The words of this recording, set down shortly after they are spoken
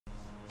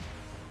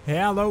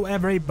Hello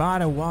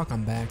everybody,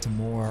 welcome back to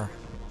more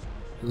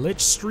Lich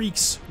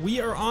Streaks.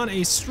 We are on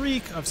a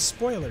streak of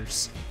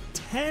spoilers.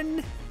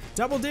 10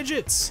 double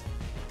digits.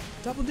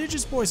 Double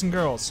digits, boys and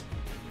girls.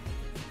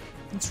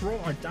 Let's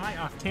roll our die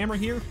off camera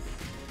here.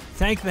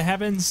 Thank the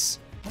heavens.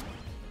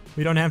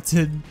 We don't have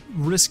to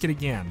risk it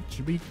again.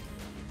 Should we?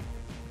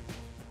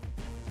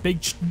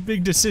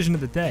 Big decision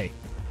of the day.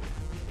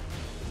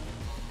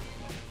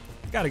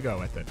 Gotta go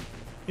with it.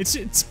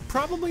 It's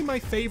probably my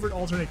favorite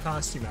alternate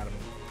costume out of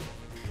them.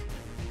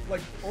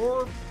 Like,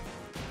 or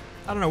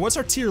I don't know. What's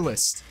our tier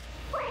list?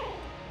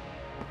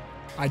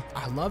 I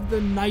love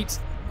the knight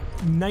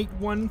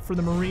one for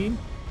the marine.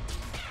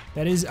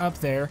 That is up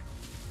there.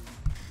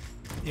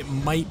 It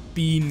might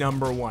be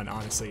number one,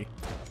 honestly.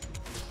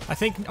 I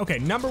think, okay,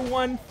 number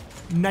one,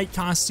 knight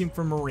costume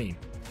for marine.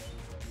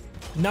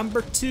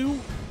 Number two,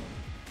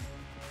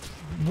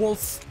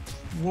 wolf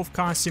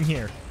costume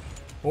here.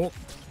 Oh.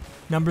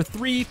 Number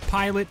three,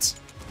 pilot.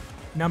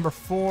 Number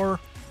four,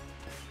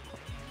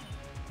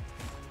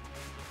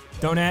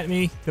 don't at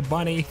me, the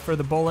bunny for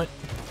the bullet.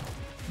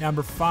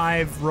 Number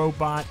five,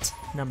 robot.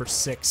 Number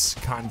six,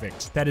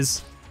 convict. That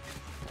is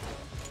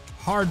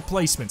hard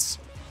placements.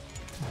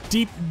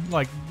 Deep,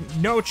 like,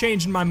 no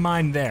change in my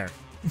mind there.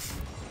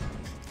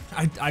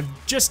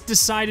 I've just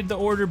decided the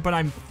order, but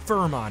I'm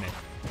firm on it.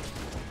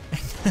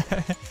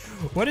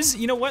 What is,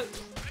 you know what?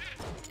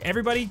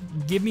 Everybody,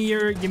 give me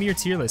your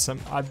tier list.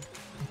 I'm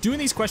doing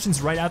these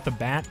questions right out the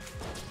bat.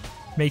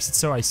 Makes it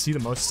so I see the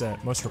most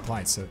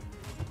replies. So,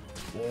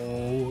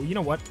 oh, you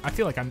know what? I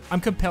feel like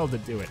I'm compelled to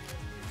do it.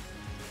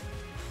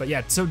 But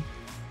yeah, so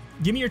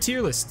give me your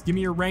tier list. Give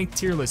me your ranked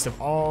tier list of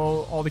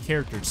all the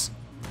characters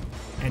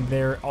and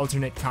their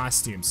alternate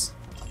costumes.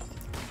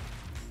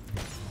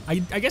 I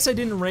guess I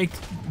didn't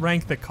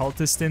rank the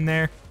cultist in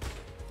there.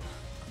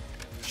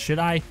 Should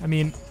I? I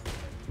mean,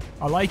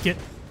 I like it.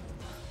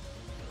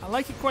 I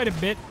like it quite a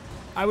bit.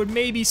 I would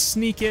maybe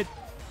sneak it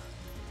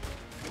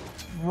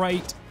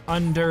right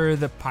under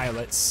the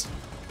pilots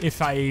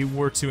if I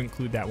were to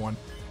include that one.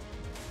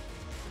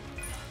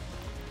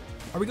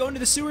 Are we going to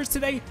the sewers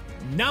today?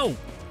 No,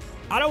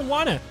 I don't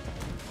wanna.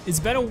 It's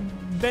been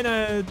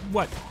a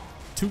what,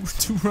 two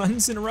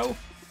runs in a row?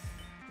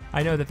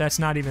 I know that's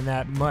not even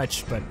that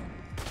much, but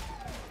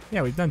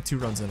yeah, we've done 2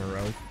 runs in a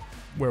row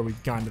where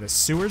we've gone to the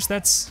sewers.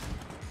 That's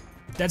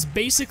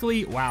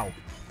basically, wow,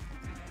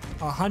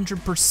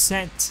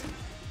 100%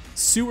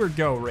 sewer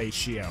go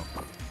ratio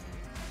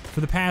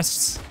for the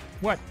past,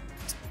 what,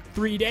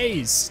 3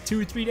 days, 2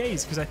 or 3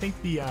 days, because I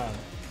think the,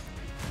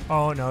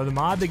 oh no, the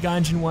mod, the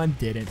Gungeon one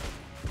didn't.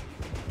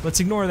 Let's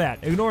ignore that,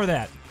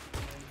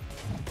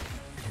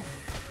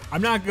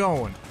 I'm not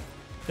going.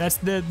 That's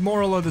the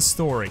moral of the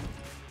story.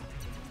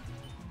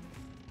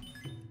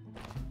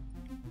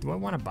 Do I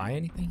want to buy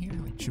anything here?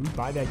 Like, should we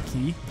buy that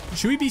key?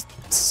 Should we be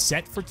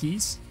set for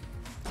keys?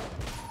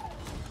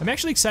 I'm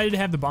actually excited to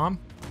have the bomb.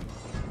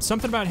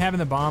 Something about having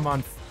the bomb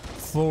on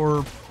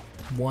floor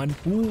 1.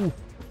 Ooh.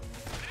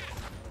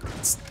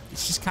 It's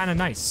just kind of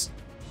nice.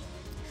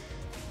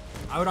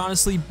 I would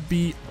honestly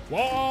be,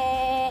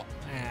 whoa!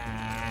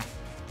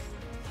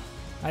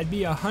 I'd be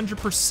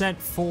 100%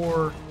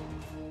 for,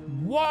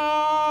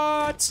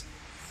 what?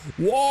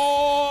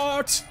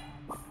 What?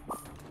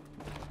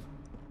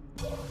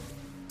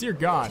 Dear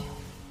God.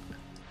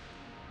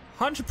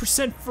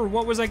 100% for,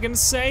 what was I gonna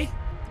say?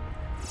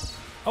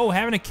 Oh,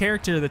 having a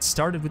character that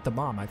started with the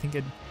bomb. I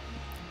think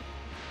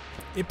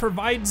it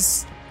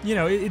provides, you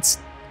know, it's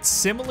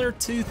similar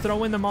to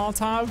throwing the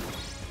Molotov.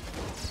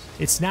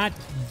 It's not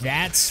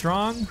that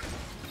strong,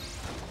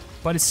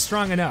 but it's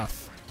strong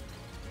enough.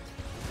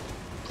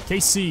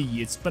 KC,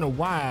 it's been a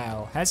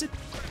while, has it?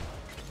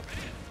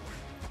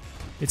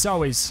 It's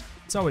always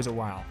a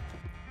while.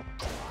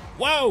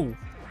 Whoa,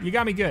 you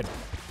got me good.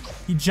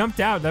 He jumped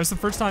out. That was the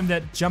first time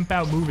that jump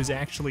out move has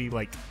actually,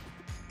 like,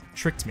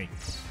 tricked me.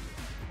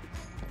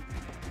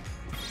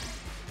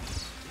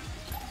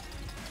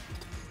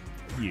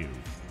 You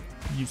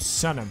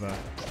son of a,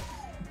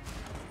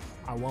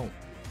 I won't.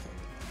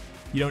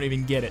 You don't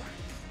even get it.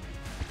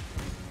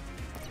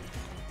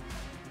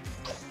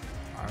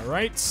 All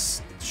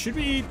right, should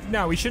we,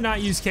 no, we should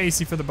not use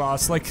Casey for the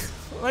boss. Like,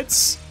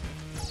 let's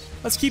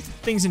keep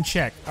things in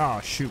check.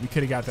 Oh shoot, we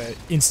could have got the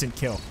instant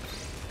kill.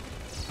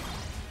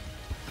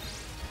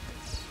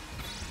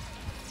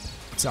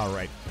 It's all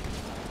right.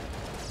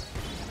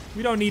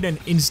 We don't need an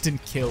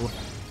instant kill.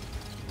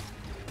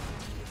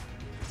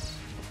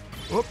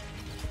 Whoop,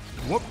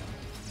 whoop,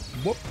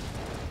 whoop.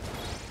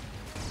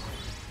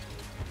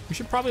 We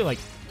should probably, like,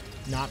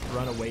 not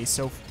run away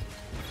so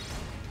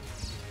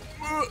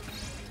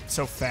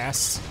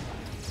fast.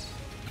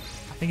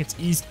 I think it's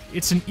easy.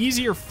 It's an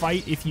easier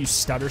fight if you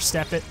stutter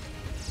step it,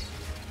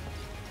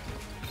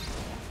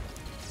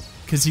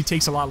 because he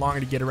takes a lot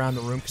longer to get around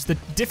the room. Because the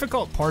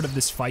difficult part of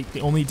this fight,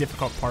 the only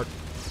difficult part,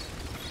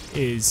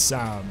 is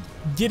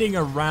getting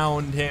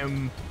around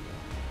him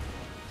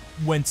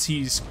once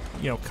he's,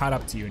 you know, caught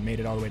up to you and made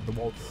it all the way to the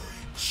wall.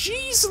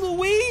 Jeez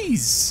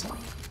Louise!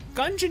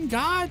 Gungeon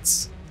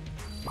gods!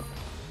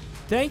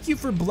 Thank you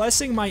for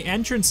blessing my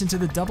entrance into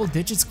the Double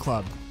Digits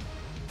Club.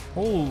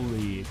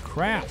 Holy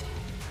crap.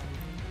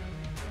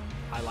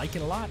 I like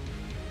it a lot.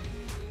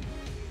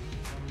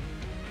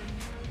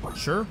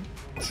 Sure,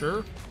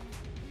 sure.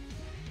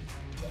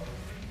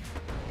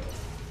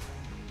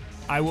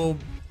 I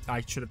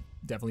should have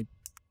definitely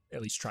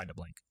at least tried to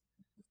blink.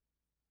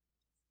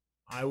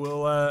 I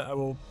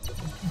will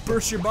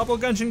burst your bubble,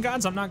 Gungeon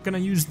gods. I'm not gonna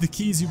use the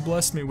keys you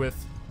blessed me with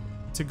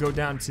to go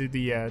down to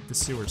the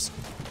sewers.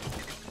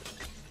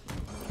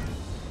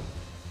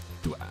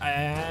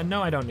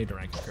 No, I don't need a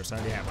rank curse. I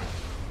already have one.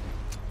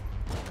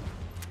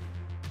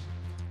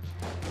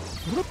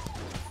 Whoop.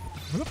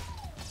 Whoop.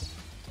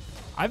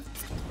 I've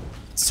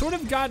sort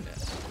of got,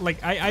 like,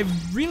 I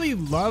really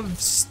love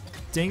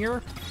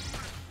Stinger,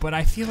 but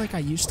I feel like I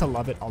used to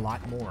love it a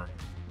lot more.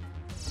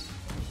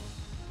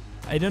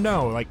 I don't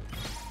know, like,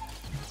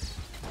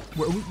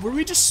 were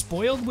we just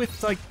spoiled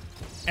with, like,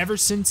 ever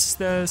since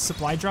the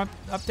supply drop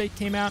update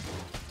came out?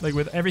 Like,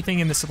 with everything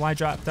in the supply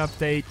drop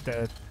update,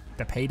 the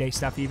payday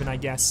stuff even, I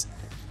guess,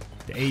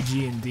 the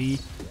AG&D.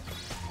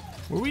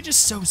 Were we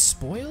just so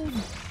spoiled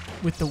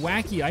with the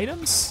wacky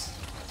items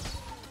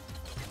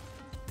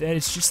that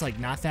it's just, like,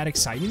 not that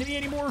exciting to me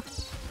anymore?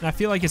 And I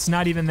feel like it's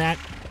not even that,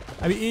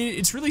 I mean,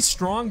 it's really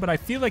strong, but I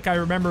feel like I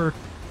remember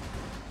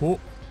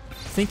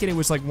thinking it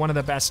was, like, one of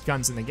the best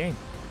guns in the game.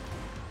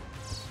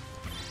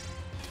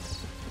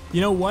 You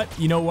know what?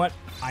 You know what?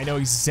 I know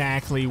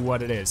exactly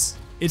what it is.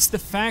 It's the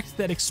fact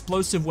that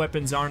explosive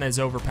weapons aren't as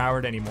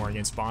overpowered anymore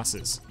against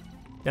bosses.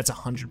 That's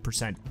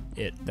 100%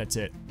 it. That's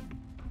it.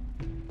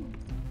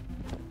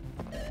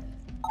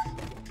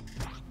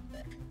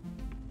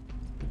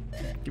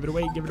 Give it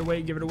away, give it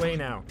away, give it away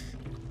now.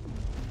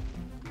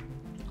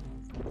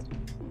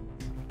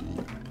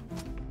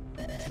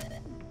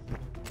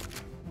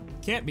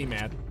 Can't be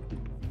mad.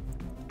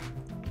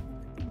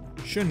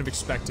 Shouldn't have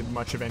expected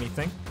much of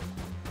anything.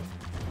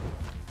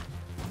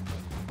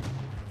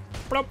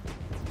 But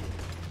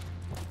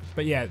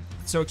yeah,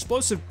 so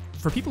explosive,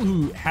 for people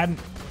who haven't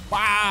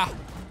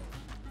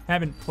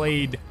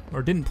played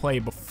or didn't play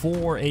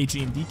before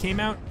AG&D came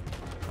out,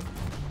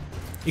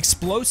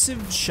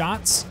 explosive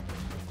shots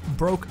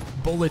broke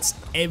bullets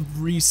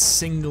every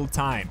single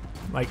time.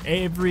 Like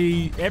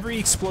every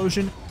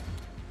explosion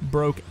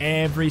broke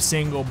every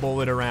single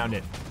bullet around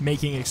it,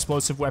 making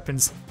explosive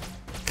weapons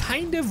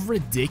kind of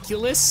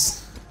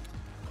ridiculous,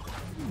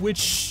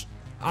 which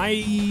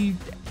I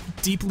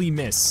deeply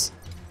miss.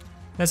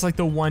 That's like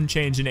the one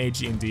change in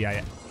AG&D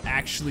I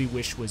actually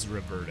wish was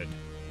reverted.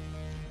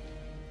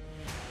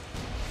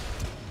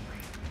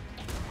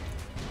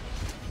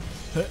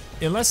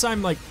 Unless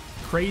I'm like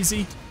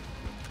crazy,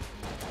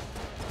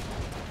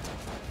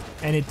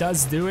 and it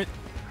does do it,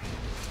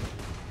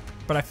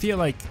 but I feel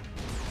like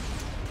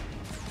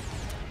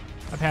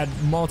I've had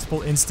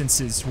multiple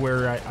instances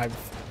where I've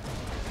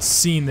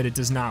seen that it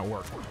does not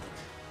work.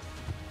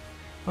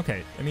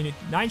 Okay, I mean,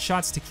 9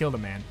 shots to kill the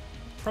man.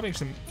 Probably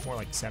actually more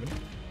like 7.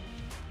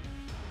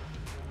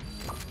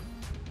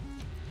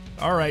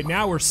 All right,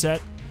 now we're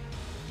set.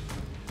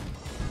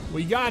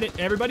 We got it,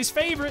 everybody's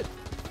favorite.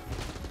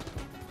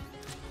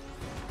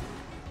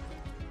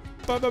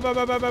 We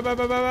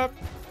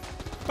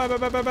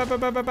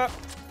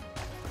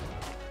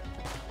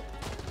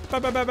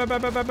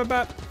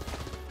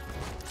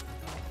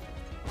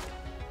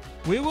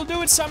will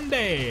do it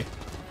someday.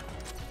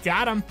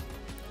 Got him.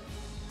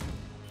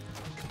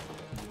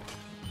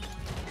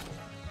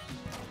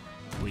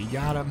 We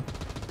got him.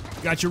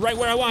 Got you right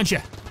where I want you.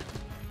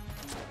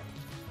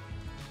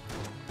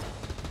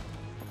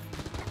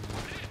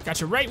 Got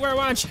you right where I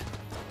want you.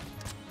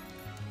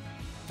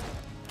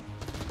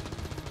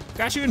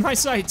 Got you in my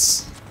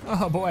sights.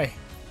 Oh boy.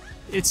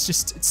 It's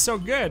so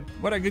good.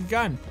 What a good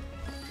gun.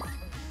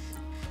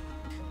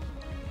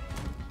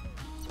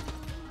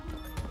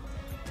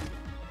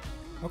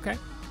 Okay.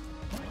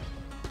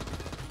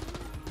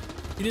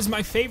 It is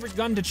my favorite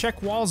gun to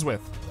check walls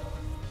with.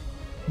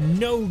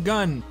 No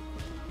gun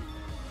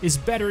is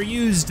better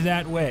used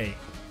that way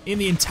in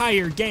the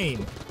entire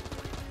game.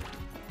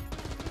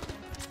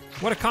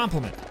 What a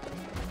compliment.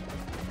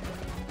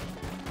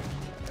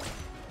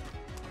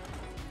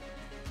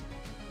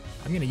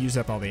 I'm gonna use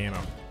up all the ammo.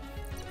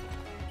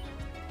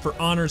 For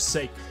honor's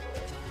sake.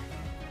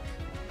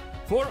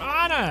 For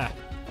honor!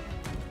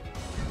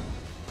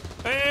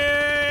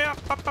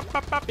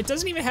 It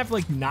doesn't even have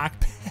like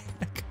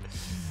knockback.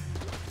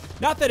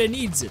 Not that it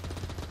needs it.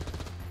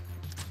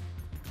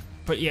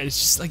 But yeah, it's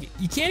just like,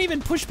 you can't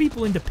even push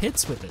people into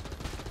pits with it.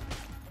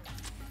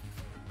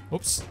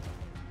 Oops.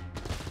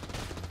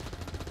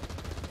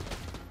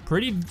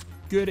 Pretty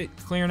good at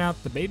clearing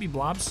out the baby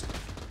blobs.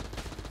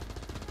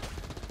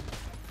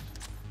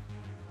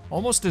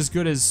 Almost as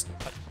good as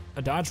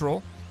a dodge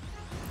roll.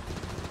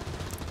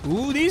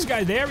 Ooh, these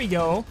guys, there we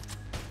go.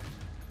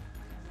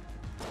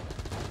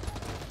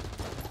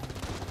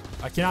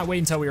 I cannot wait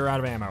until we are out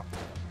of ammo.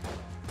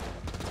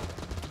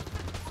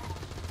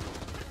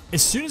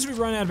 As soon as we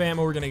run out of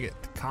ammo, we're gonna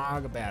get the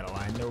Cog of Battle.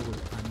 I know it.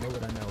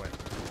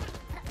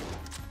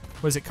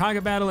 Was it Cog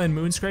of Battle and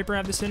Moonscraper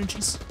have the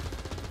synergies?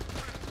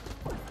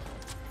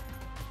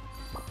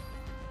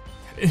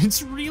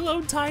 Its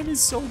reload time is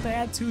so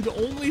bad too. The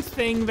only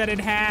thing that it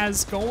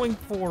has going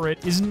for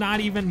it is not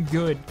even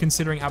good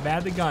considering how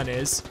bad the gun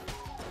is.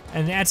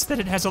 And that's that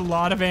it has a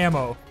lot of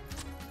ammo.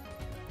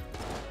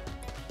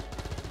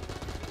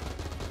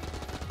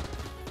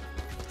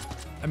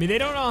 I mean, they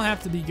don't all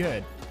have to be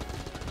good.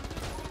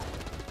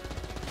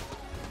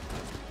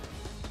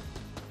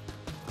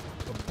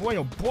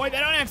 Oh boy, they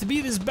don't have to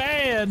be this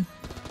bad.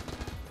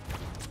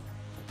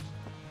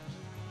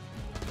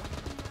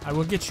 I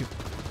will get you.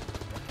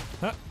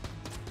 Huh.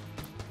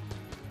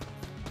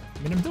 I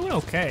mean, I'm doing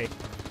okay.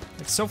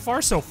 Like, so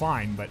far, so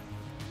fine, but...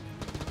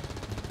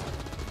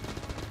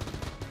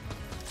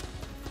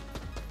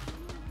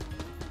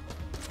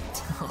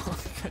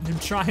 Oh, God, I'm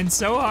trying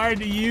so hard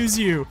to use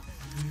you.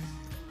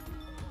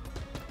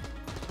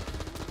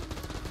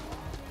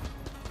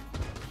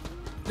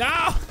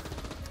 No!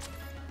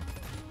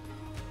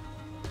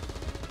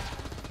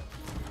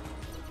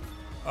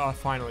 Oh,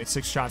 finally,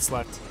 6 shots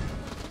left.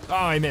 Oh,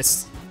 I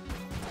missed.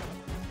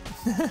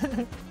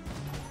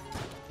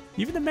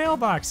 Even the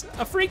mailbox,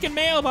 a freaking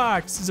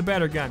mailbox is a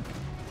better gun.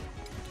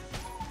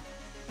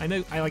 I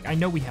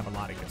know we have a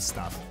lot of good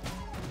stuff.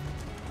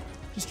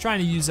 Just trying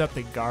to use up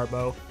the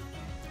garbo.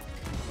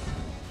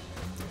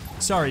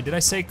 Sorry, did I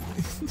say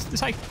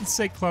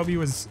Clobby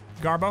was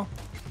garbo?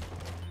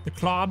 The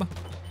clob?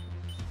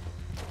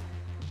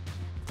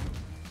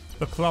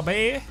 The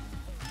clobby?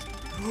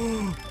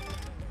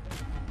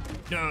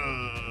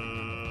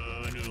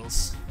 No,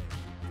 noodles.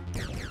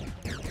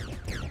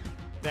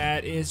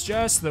 That is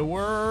just the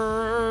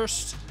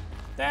worst.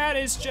 That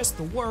is just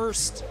the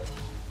worst.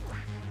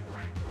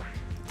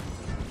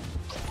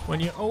 When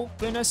you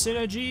open a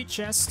synergy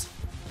chest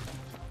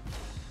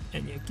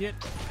and you get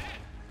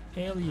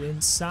alien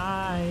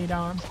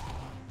sidearm.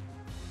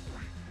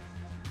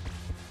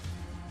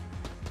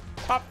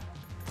 Pop.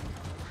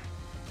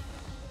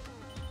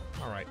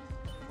 All right.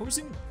 What was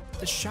in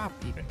the shop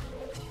even?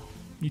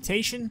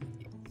 Mutation?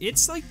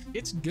 It's like,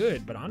 it's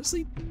good, but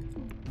honestly,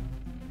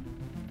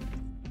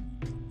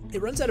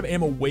 it runs out of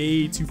ammo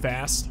way too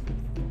fast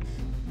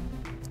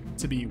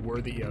to be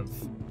worthy of,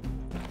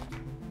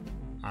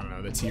 I don't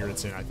know, the tier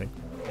it's in, I think.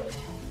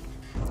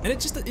 And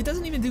it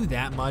doesn't even do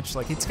that much.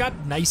 Like, it's got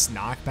nice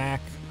knockback.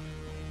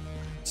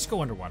 Just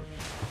go underwater.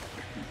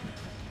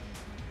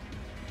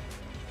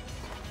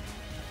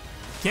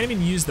 Can't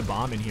even use the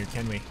bomb in here,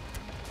 can we?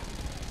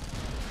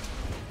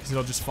 Because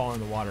it'll just fall in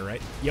the water,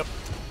 right? Yep.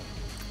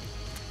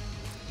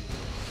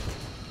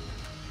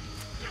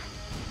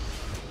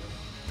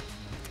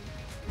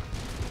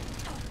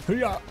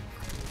 Hoo-yah.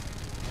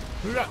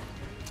 Hoo-yah.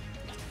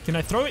 Can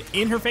I throw it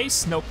in her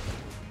face? Nope.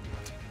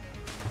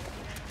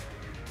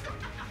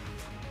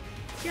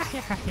 Yeah,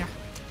 yeah, yeah.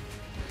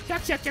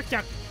 Yuck, yuck, yuck,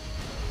 yuck.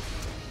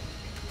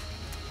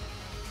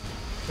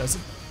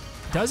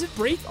 Does it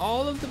break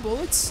all of the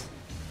bullets?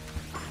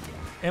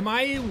 Am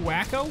I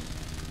wacko?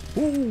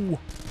 Ooh.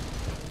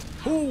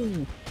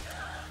 Ooh.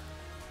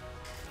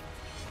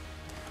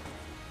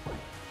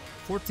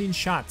 14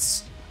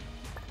 shots.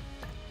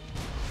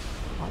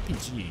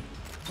 RPG.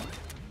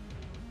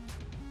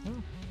 Oh.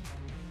 Well,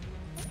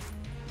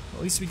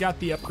 at least we got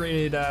the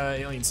upgraded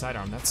alien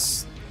sidearm.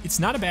 It's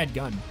not a bad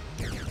gun.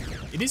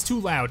 It is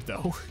too loud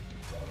though.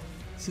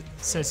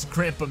 Says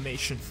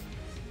Retromation.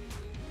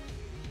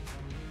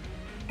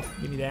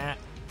 Give me that.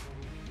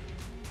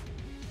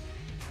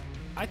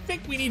 I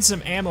think we need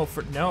some ammo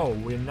for, no,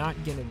 we're not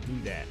gonna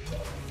do that.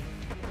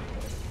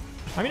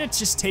 I'm gonna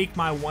just take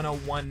my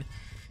 101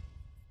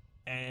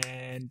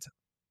 and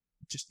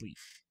just leave.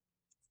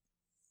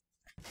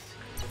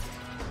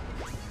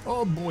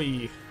 Oh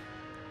boy.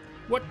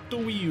 What do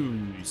we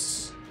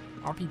use?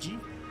 RPG?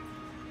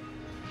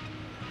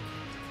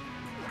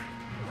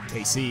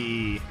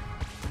 KC.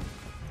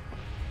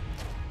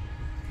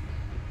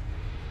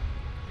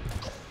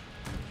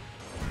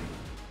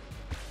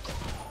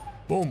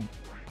 Boom.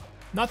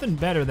 Nothing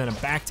better than a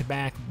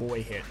back-to-back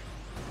boy hit.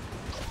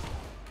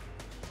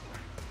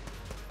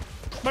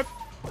 But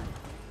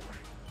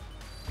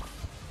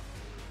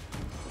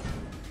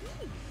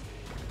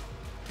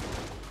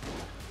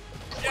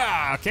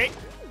yeah, okay.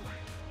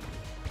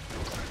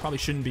 Probably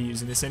shouldn't be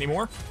using this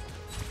anymore.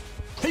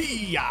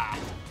 Hey-ya!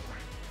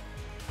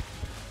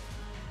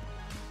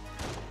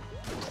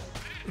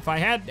 If I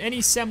had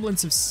any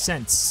semblance of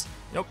sense.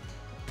 Nope.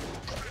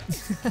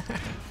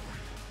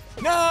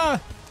 No!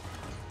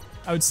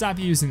 I would stop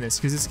using this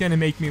because it's gonna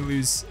make me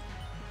lose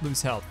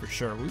health for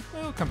sure.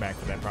 We'll come back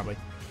to that probably.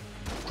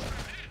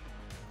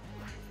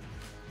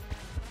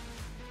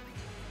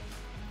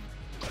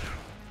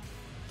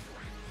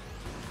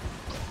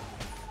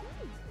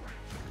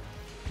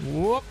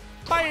 Whoop!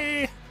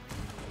 Bye!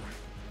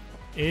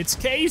 It's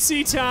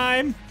Casey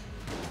time!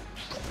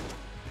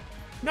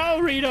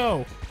 No,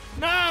 Rito!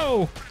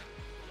 No!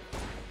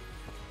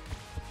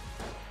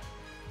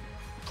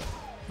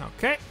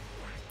 Okay.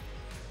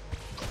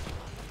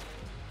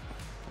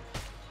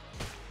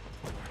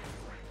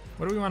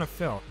 What do we want to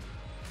fill?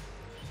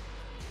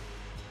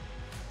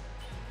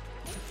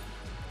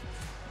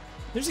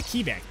 There's a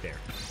key back there.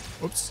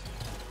 Oops.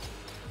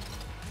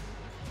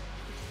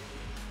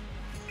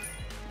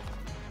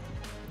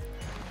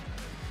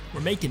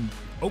 We're making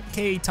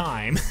okay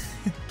time.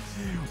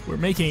 We're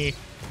making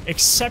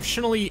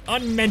exceptionally,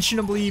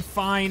 unmentionably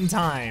fine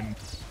time.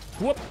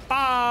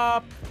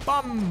 Whoop-ba,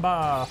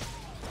 bamba.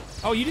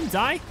 Oh, you didn't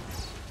die?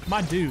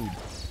 My dude.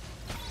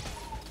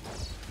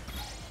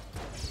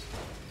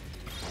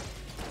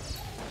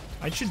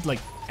 I should, like,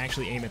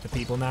 actually aim at the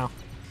people now.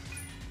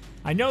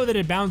 I know that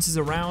it bounces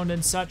around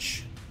and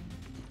such.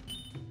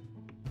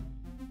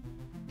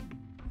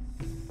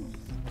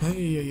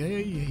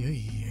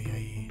 Hey.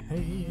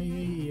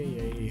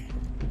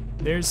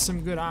 There's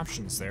some good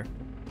options there.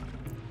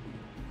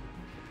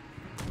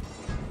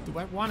 Do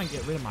I want to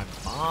get rid of my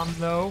bomb,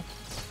 though?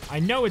 I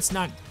know it's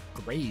not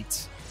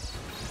great,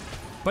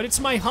 but it's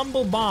my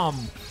humble bomb.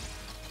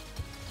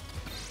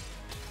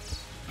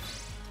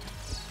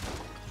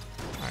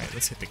 All right,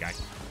 let's hit the guy.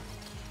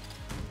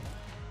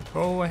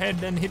 Go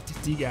ahead and hit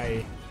the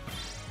guy.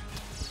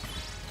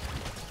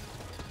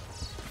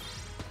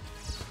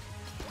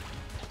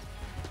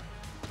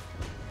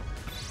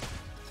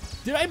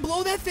 Did I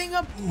blow that thing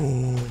up?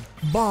 Oh,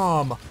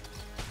 bomb.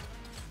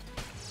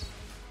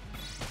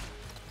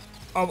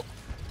 Oh,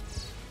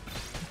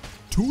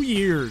 2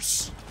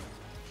 years.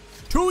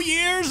 2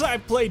 years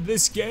I've played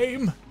this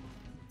game.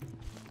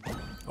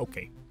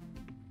 Okay.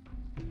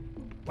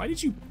 Why'd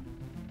he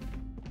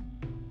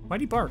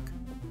bark?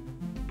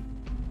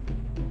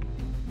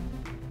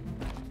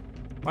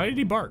 Why did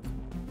he bark?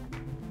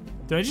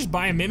 Did I just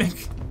buy a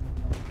mimic?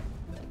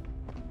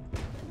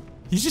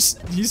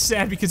 He's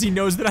sad because he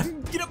knows that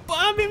I'm gonna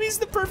bomb him. He's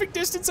the perfect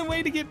distance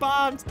away to get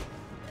bombed.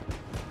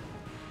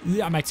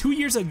 Yeah, my 2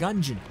 years of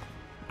Gungeon.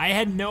 I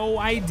had no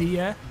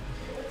idea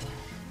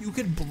you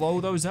could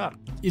blow those up.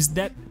 Is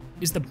the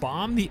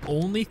bomb the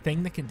only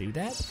thing that can do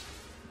that?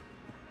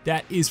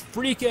 That is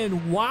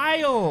freaking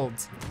wild.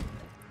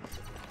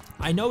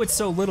 I know it's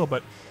so little,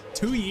 but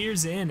 2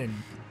 years in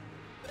and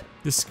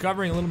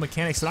discovering little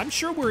mechanics that I'm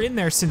sure we're in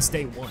there since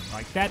day one.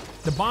 Like that,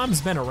 the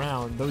bomb's been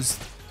around. Those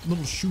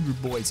little shooter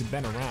boys have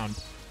been around.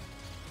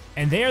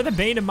 And they are the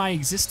bane of my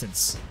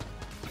existence.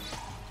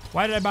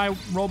 Why did I buy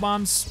roll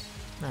bombs?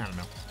 I don't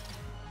know.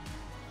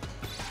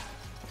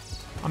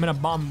 I'm in a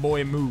bomb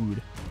boy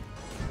mood.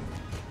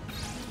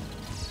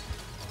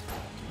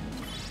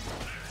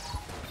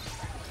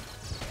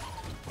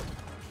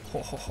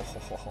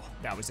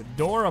 That was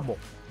adorable.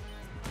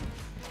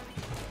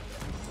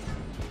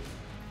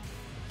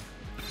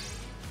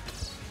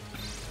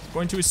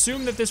 Going to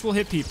assume that this will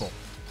hit people.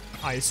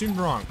 I assumed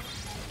wrong.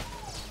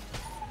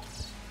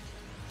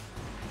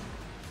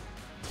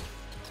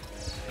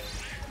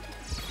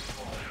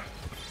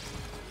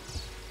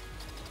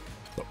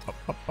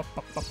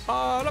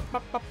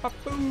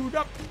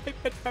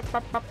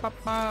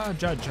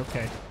 Judge,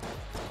 okay.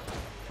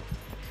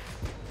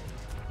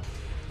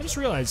 I just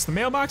realized the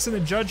mailbox and the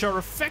judge are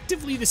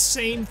effectively the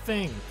same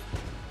thing.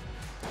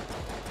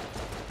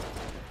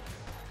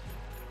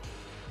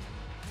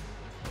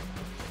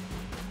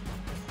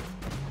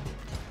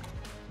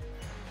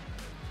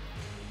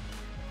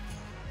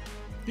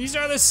 These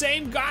are the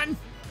same gun.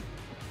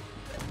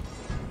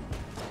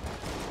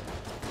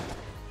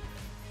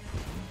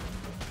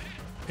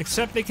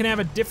 Except they can have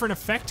a different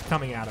effect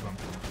coming out of them.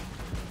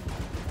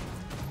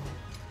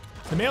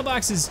 The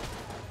mailbox is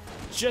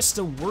just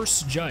a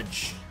worse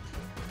judge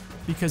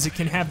because it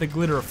can have the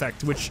glitter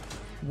effect, which,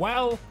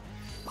 while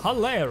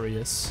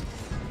hilarious,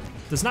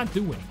 does not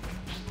do anything,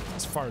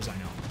 as far as I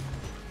know.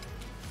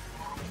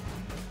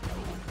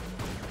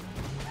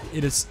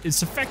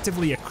 It's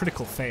effectively a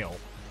critical fail.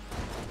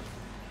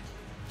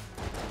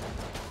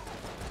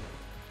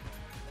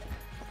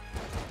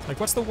 Like,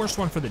 what's the worst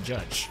one for the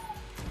judge?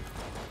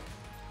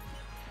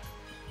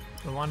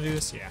 Do I want to do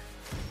this? Yeah.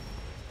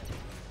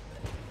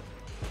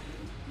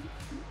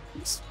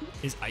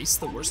 Is ice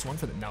the worst one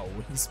for the... No,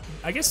 he's...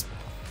 I guess...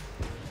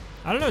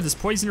 I don't know, does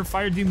poison or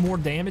fire do more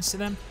damage to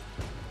them?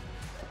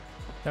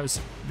 That was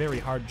a very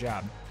hard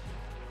job.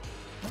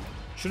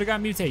 Should have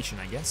got mutation,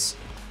 I guess.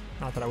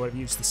 Not that I would have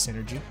used the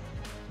synergy.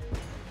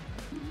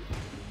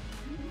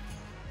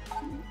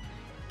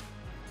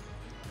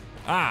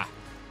 Ah!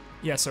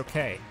 Yes,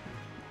 okay.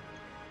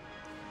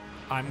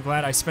 I'm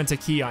glad I spent a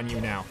key on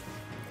you now.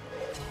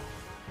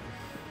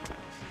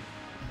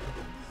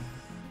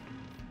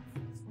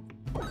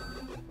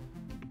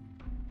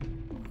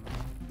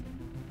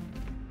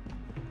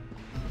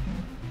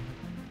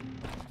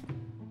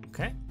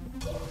 Okay.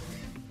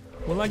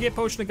 Will I get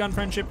Potion of Gun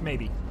Friendship?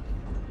 Maybe.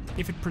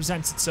 If it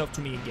presents itself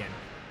to me again.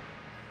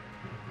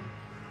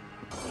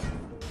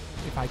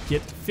 If I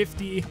get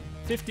 50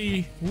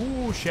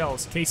 ooh,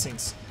 shells,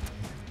 casings.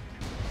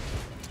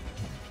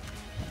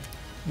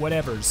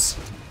 Whatevers.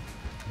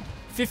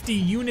 50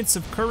 units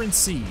of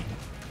currency.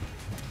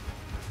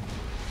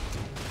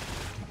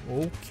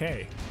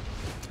 Okay.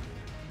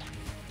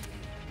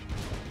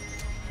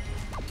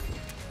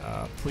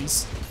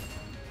 Please.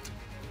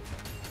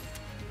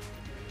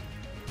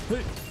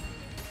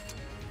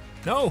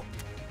 No!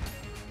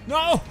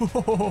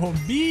 No!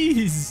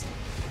 Bees!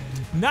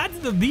 Not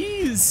the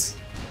bees!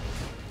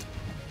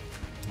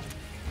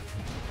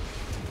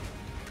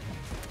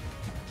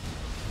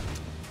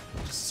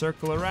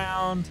 circle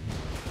around.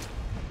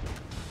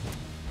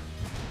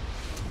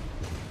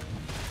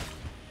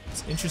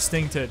 It's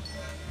interesting to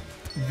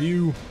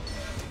view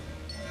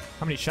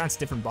how many shots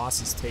different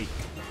bosses take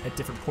at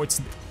different points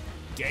in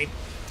the game.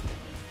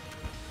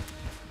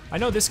 I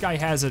know this guy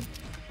has a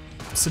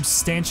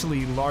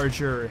substantially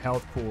larger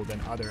health pool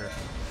than other...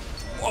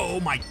 Oh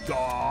my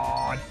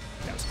god!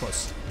 That was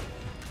close.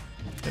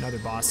 Than other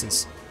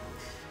bosses.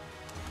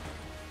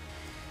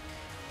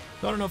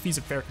 So I don't know if he's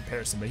a fair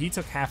comparison, but he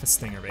took half a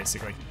stinger,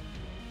 basically.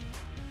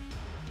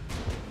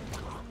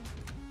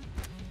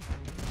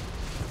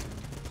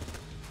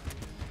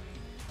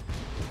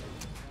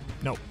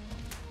 Nope.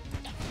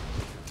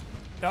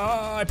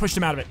 Oh, I pushed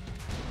him out of it.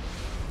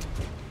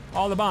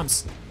 All the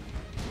bombs.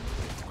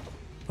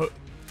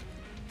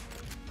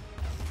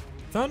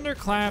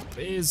 Thunderclap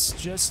is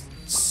just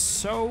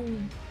so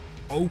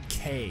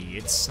okay.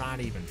 It's not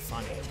even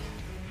funny.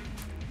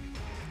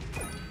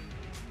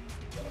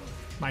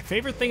 My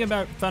favorite thing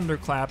about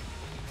Thunderclap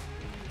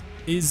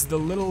is the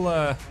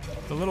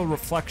little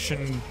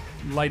reflection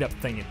light up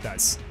thing it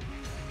does.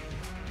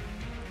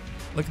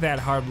 Look at that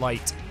hard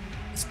light.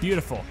 It's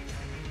beautiful.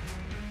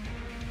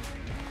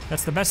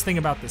 That's the best thing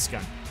about this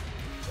gun.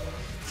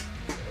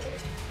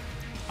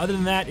 Other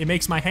than that, it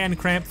makes my hand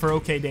cramp for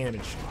okay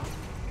damage.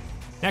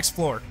 Next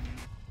floor.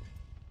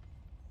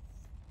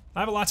 I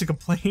have a lot to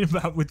complain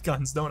about with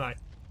guns, don't I?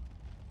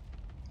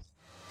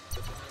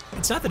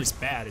 It's not that it's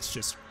bad, it's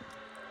just...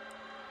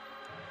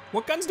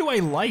 What guns do I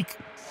like?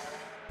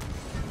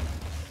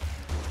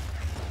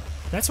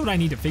 That's what I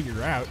need to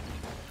figure out.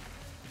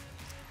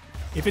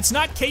 If it's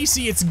not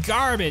Casey, it's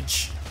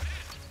garbage.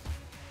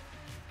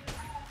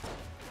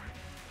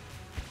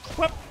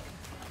 Whoop.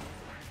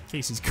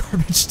 Casey's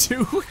garbage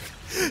too.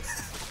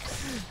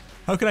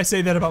 How could I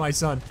say that about my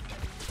son?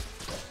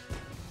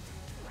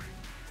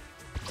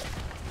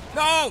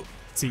 No!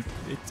 See,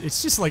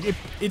 it's just like,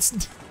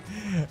 it's...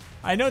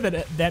 I know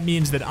that that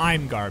means that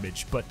I'm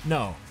garbage, but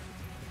no.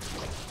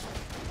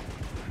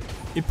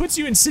 It puts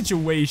you in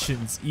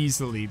situations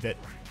easily that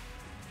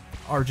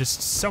are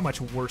just so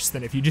much worse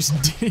than if you just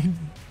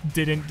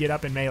didn't get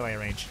up in melee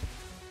range.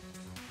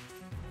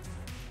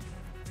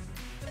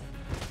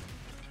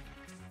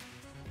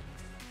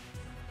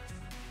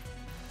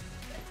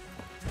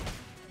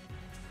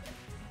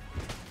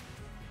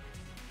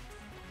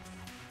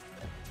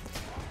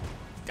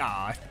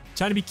 Ah,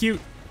 trying to be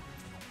cute.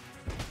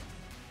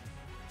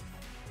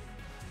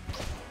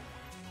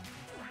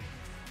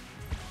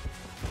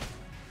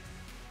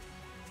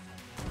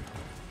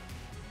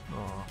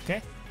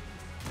 Okay.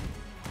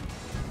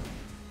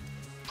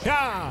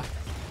 Yeah.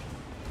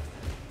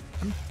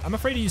 I'm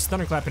afraid to use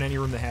Thunderclap in any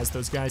room that has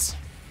those guys.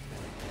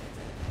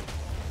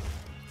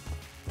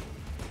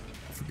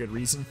 For good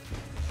reason.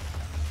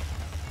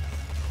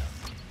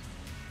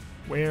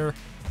 Where?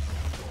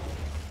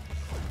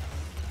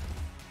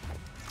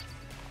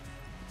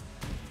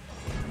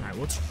 Alright,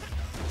 what's...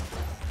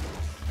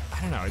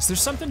 I don't know, is there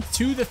something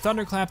to the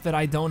Thunderclap that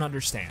I don't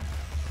understand?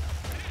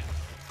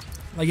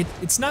 Like,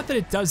 it's not that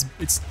it does...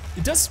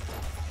 It does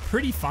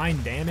pretty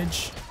fine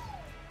damage.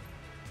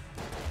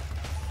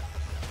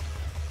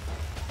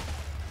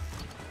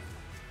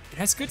 It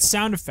has good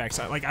sound effects.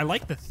 I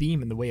like the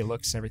theme and the way it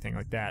looks and everything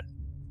like that.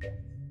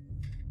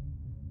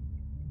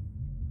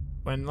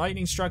 When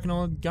lightning struck an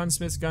old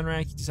gunsmith's gun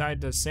rack, he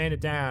decided to sand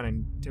it down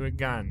into a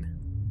gun.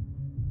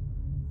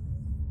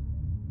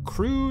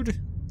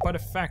 Crude, but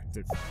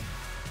effective.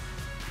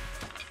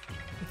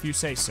 If you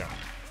say so.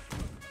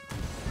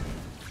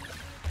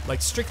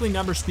 Like, strictly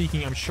number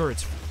speaking, I'm sure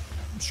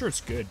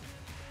it's good,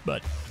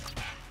 but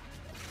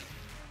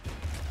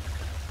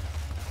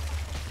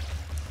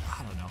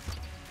I don't know.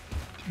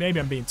 Maybe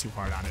I'm being too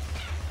hard on it.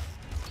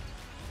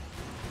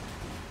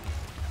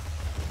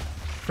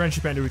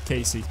 Friendship ended with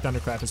Casey.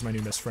 Thunderclap is my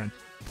new best friend.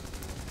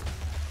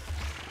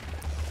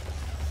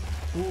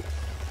 Ooh,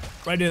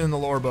 right in the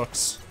lore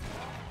books.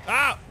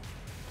 Ah!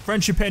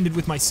 Friendship ended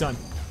with my son.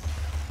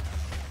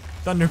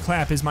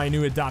 Thunderclap is my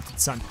new adopted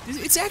son.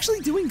 It's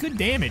actually doing good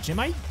damage.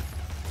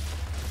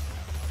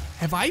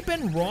 Have I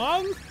been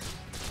wrong?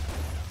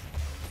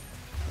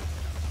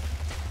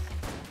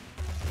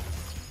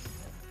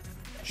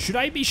 Should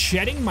I be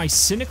shedding my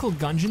cynical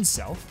Gungeon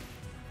self?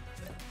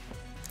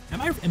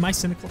 Am I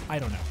cynical? I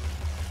don't know.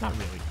 Not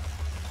really.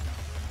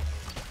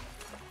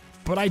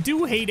 But I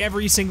do hate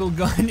every single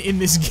gun in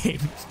this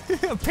game,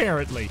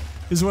 apparently,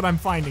 is what I'm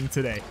finding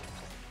today.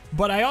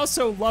 But I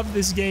also love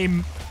this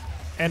game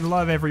and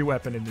love every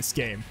weapon in this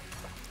game.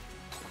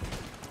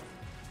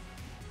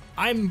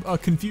 I'm a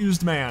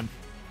confused man.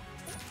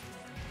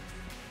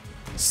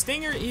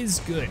 Stinger is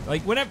good.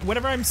 Like,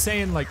 whenever I'm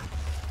saying, like,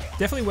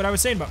 definitely what I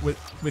was saying about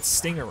with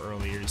Stinger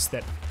earlier is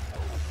that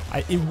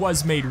it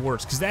was made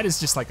worse, because that is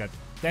just like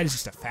that is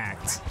just a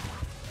fact.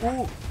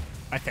 Ooh,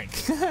 I think.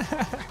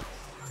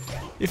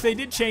 If they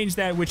did change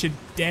that, which it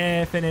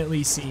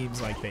definitely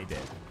seems like they did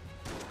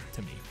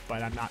to me,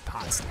 but I'm not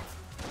positive,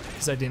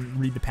 because I didn't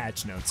read the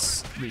patch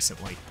notes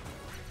recently,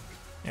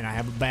 and I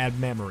have a bad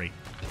memory.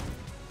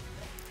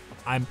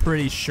 I'm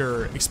pretty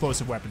sure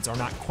explosive weapons are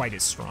not quite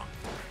as strong.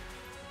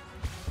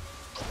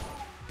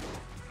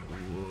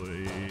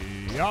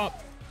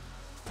 Yup.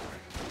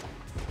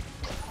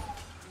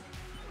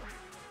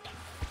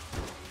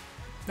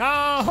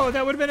 Oh,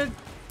 that would have been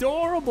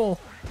adorable.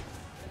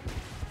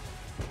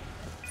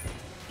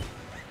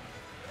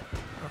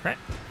 Okay.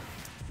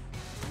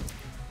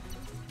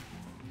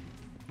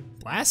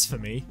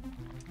 Blasphemy.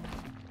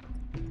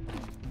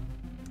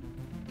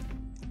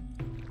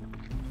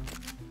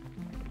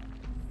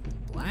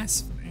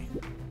 Blasphemy.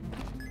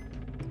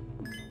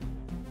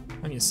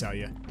 I'm gonna sell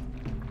you.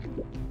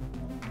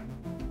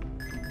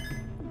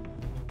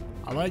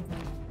 I like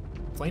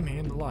Flame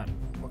Hand a lot.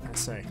 What can I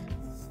say?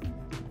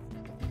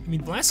 I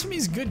mean, Blasphemy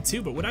is good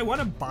too, but would I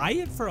want to buy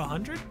it for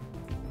 100?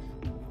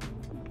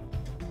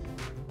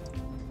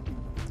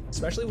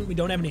 Especially when we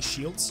don't have any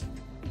shields.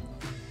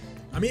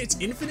 I mean, it's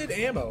infinite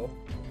ammo,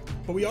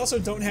 but we also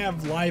don't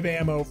have live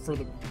ammo for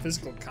the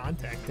physical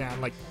contact down.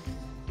 Like,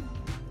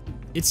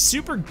 it's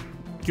super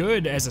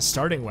good as a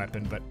starting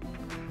weapon, but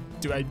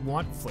do I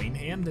want Flame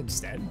Hand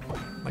instead?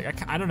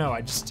 Like, I don't know.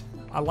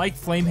 I like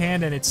Flame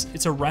Hand, and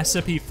it's a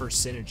recipe for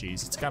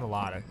synergies. It's got a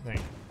lot, I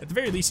think. At the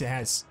very least, it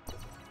has,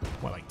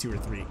 what, like 2 or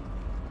 3.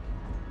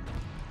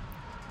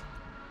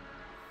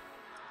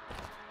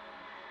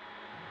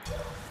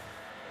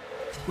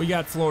 We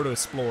got floor to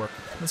explore.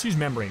 Let's use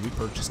Membrane. We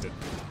purchased it.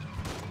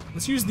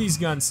 Let's use these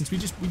guns since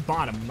we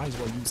bought them. Might as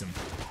well use them.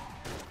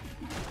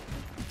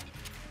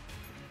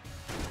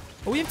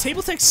 Oh, we have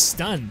Table Tech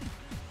Stun.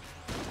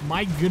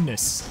 My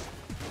goodness.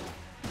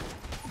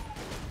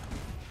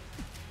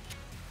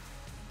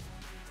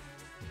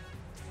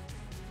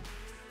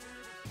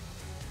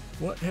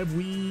 What have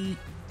we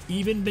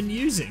even been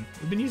using?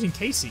 We've been using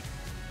Casey.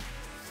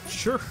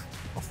 Sure,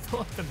 I'll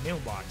fill up the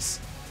mailbox.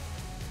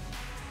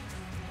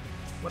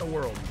 What a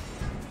world.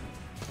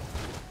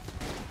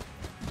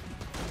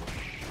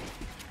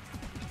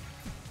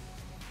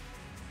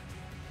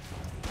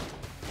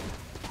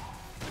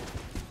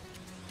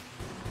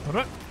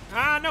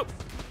 Ah, nope.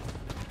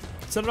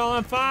 Set it all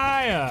on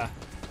fire.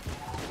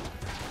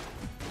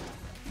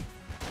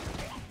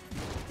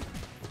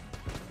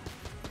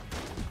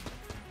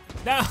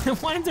 No, I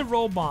wanted to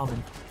roll bomb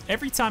him.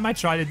 Every time I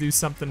try to do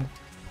something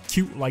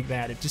cute like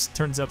that, it just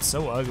turns out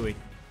so ugly.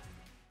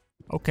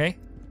 Okay.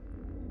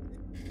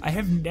 I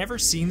have never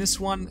seen this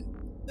one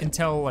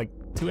until like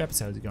 2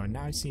 episodes ago, and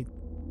now I see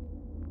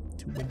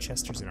 2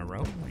 Winchesters in a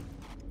row. Like,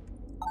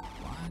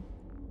 what?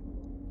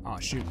 Oh,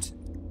 shoot.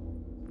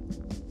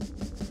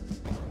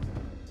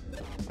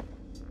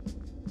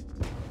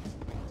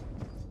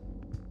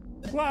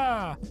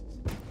 Wah!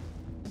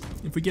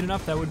 If we get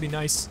enough, that would be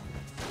nice.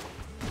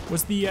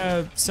 Was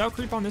the cell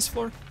creep on this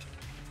floor?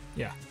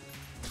 Yeah.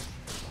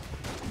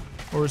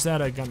 Or is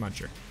that a gun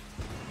muncher?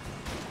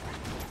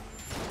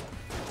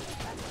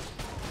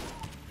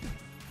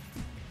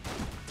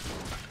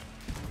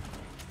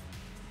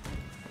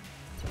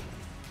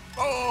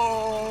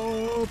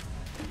 Oh!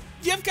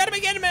 You've got a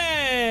big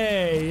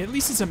enemy! At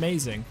least it's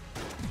amazing.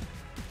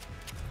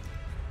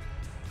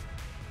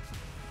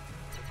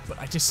 But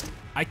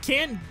I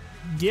can't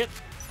get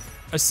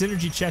a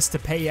synergy chest to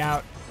pay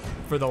out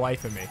for the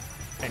life of me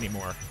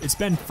anymore. It's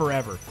been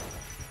forever.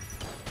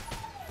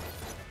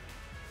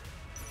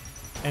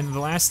 And the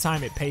last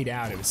time it paid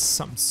out, it was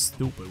something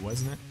stupid,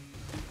 wasn't it?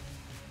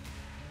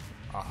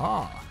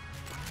 Aha.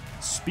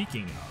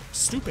 Speaking of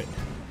stupid,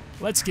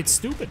 let's get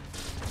stupid.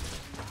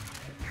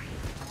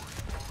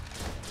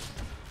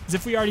 As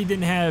if we already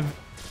didn't have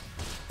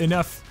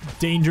enough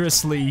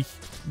dangerously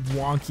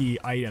wonky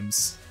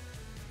items.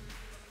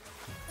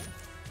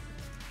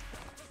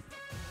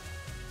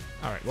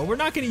 Alright, well, we're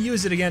not going to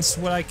use it against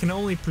what I can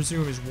only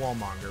presume is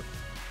Wallmonger.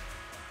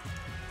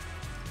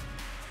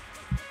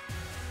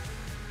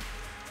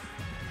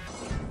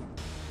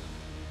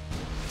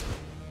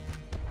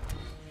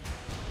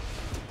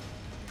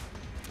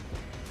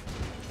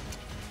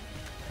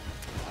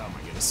 Oh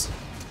my goodness.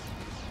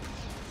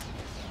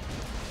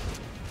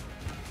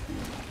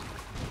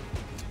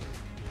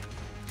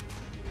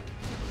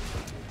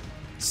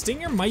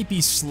 Stinger might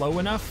be slow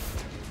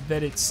enough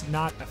that it's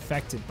not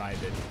affected by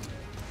the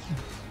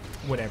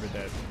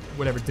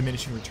whatever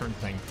diminishing return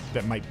thing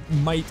that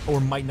might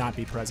or might not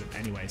be present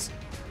anyways.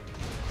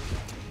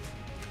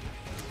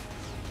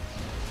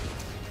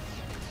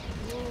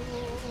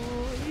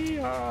 Oh,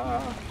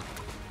 yeah.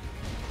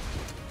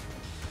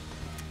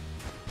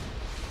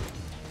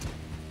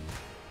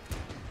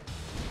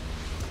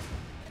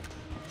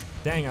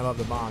 Dang, I love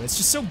the bomb. It's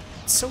just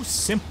so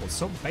simple,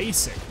 so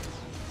basic.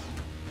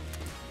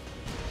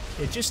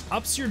 It just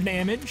ups your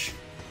damage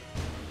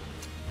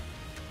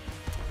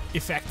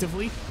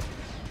effectively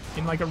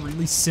in like a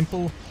really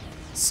simple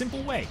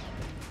way.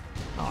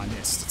 Oh, I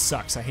missed. It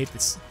sucks. I hate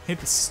this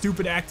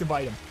stupid active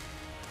item.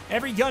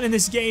 Every gun in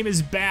this game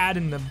is bad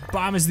and the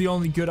bomb is the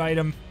only good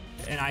item,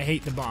 and I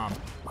hate the bomb.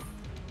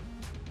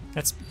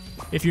 That's,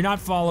 if you're not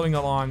following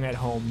along at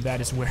home,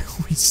 that is where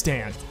we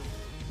stand.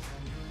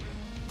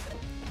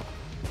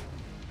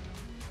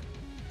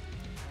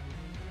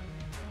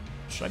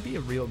 Should I be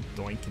a real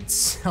doink and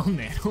sell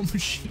nano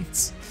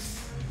machines?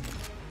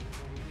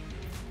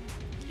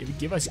 It would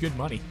give us good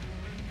money.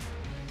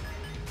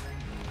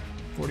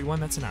 41,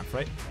 that's enough,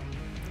 right?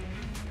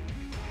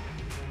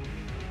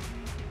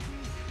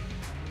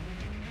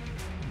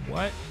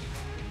 What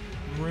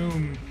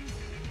room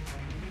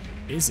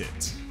is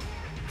it?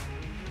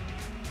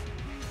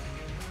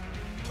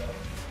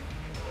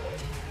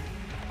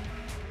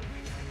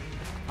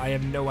 I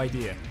have no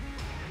idea.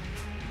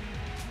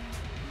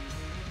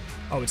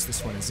 Oh, it's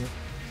this one, isn't it?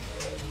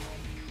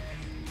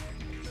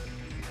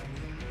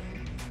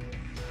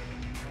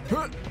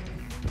 Huh.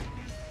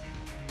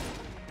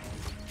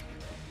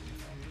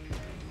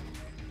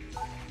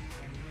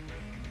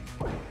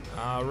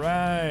 All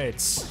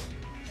right.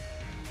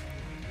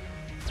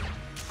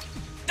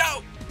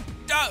 No!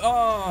 No!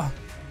 Oh!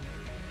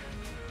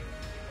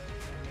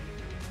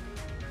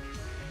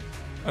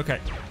 Okay.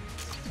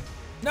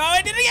 No,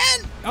 I did it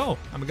again! Oh,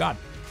 I'm a god.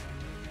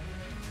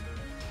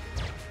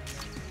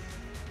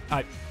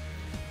 I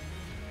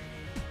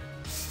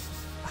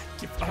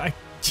give up, I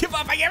give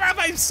up, I give up,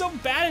 I'm so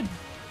bad.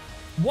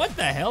 What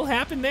the hell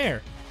happened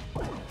there?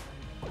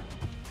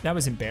 That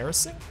was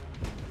embarrassing.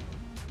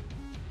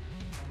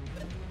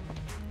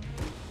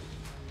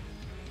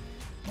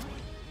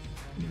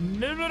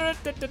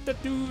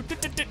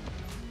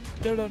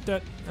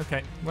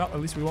 Okay, well, at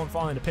least we won't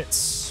fall into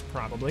pits,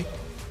 probably.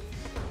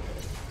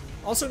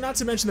 Also, not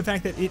to mention the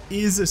fact that it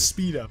is a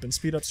speed up, and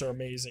speed ups are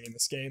amazing in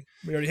this game.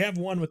 We already have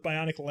one with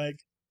Bionic Leg.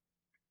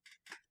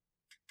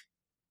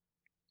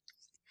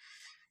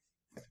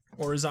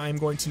 Or as I am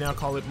going to now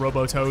call it,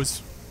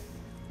 Robo-Toes.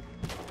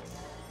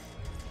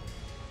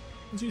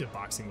 Let's use a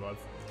boxing glove.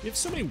 You have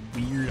so many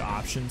weird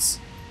options.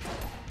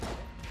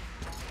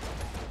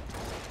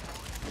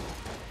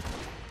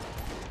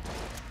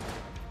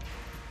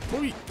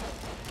 Wait.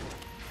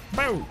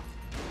 Bow.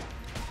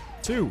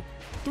 2,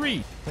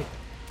 3. Like,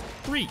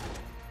 3.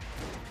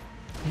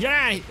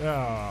 Yeah.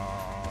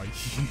 Oh,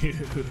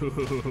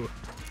 you.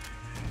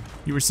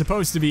 You were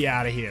supposed to be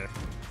out of here.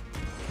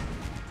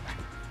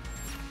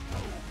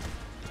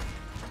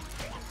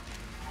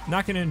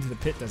 Knocking into the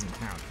pit doesn't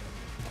count,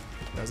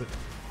 does it?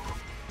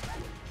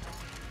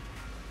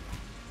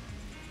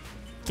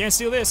 Can't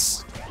steal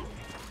this.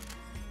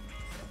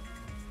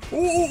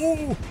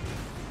 Ooh!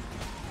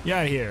 Get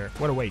out of here.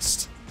 What a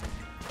waste.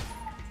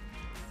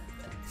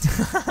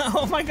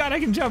 Oh my god, I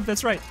can jump.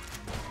 That's right.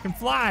 I can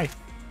fly.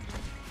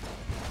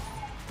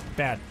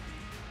 Bad.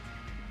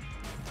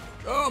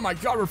 Oh my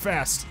god, we're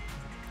fast.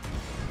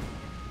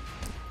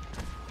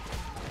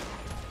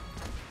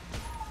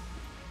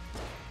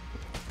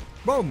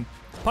 Boom!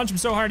 Punch him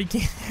so hard he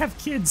can't have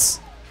kids.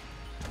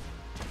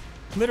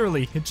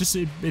 Literally, it just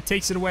it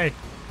takes it away.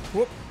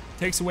 Whoop!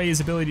 Takes away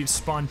his ability to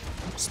spawn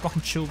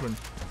children.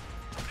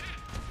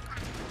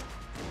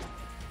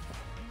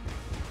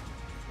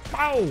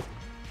 Bow!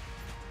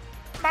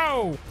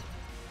 Bow!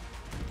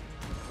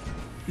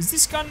 Is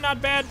this gun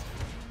not bad?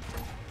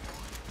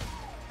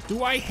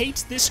 Do I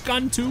hate this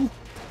gun too?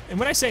 And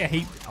when I say I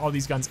hate all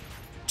these guns,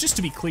 just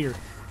to be clear,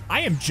 I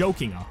am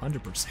joking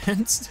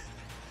 100%.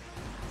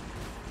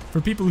 For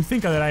people who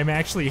think that I'm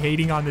actually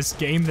hating on this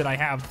game that I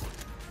have,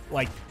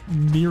 like,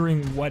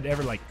 nearing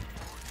whatever, like,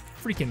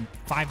 freaking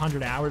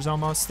 500 hours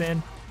almost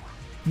in.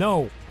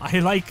 No, I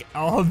like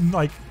all,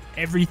 like,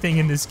 everything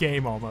in this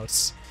game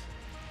almost.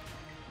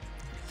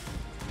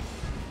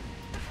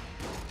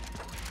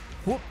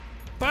 Whoop,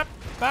 bop,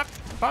 bop,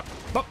 bop,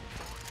 bop.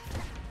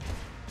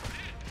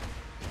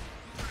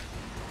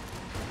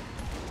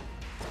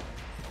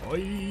 Oh,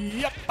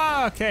 yep,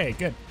 okay,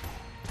 good.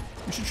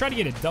 We should try to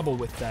get a double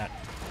with that.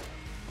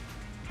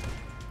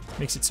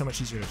 Makes it so much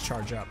easier to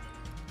charge up.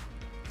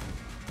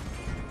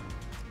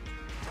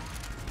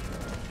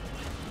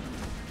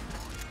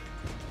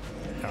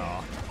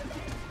 Oh.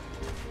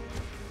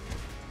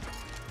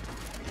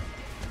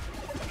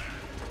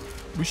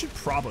 We should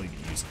probably be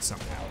using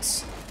something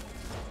else.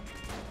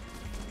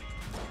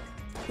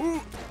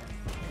 Ooh.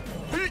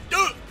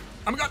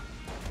 I'm a god.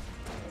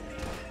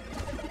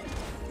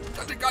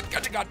 Gungeon god,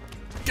 Gungeon god,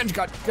 Gungeon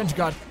god, Gungeon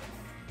god.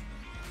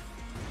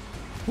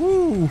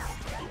 Woo.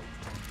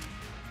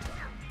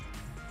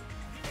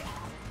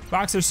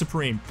 Boxer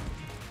Supreme.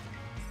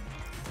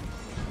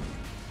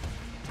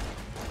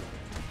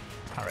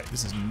 Alright,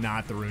 this is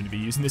not the room to be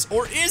using this.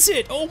 Or is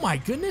it? Oh my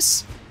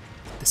goodness!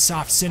 The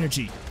soft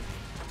synergy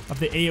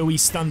of the AoE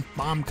stun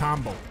bomb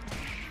combo.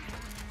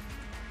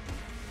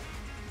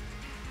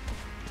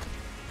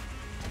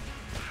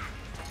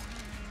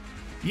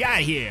 Yeah,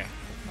 here.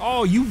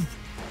 Oh, you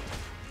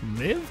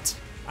lived?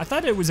 I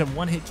thought it was a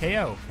one-hit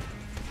KO.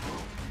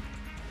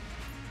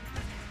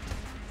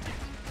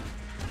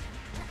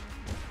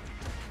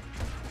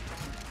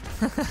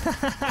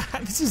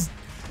 This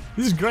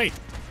is great.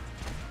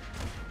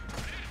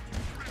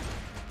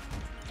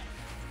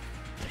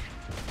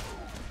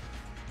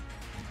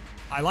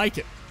 I like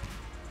it.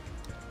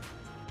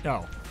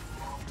 No.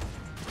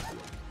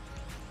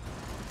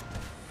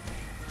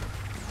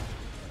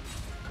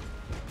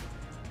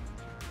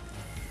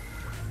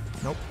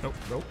 Nope, nope,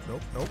 nope,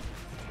 nope, nope.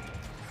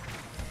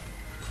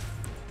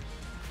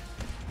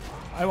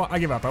 I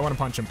give up. I want to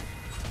punch him.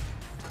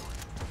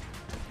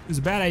 It was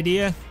a bad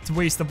idea to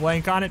waste the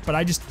blank on it, but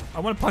I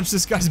want to punch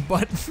this guy's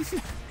butt.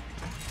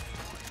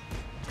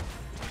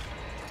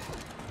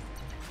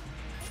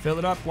 Fill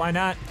it up, why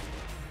not?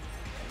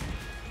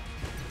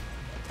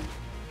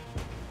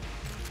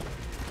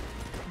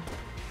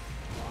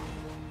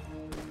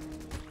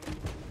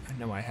 I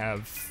know I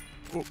have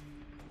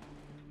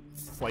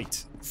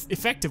flight.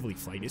 Effectively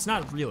flight. It's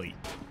not really.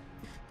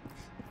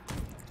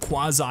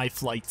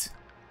 Quasi-flight.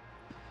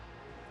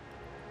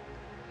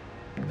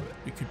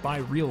 We could buy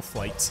real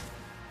flight.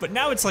 But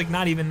now it's like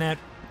not even that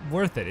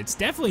worth it. It's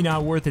definitely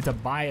not worth it to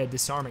buy a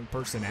disarming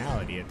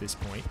personality at this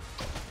point.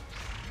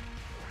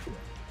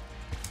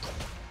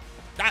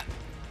 Ah!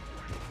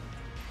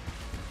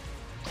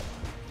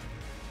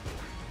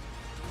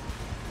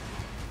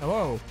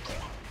 Hello.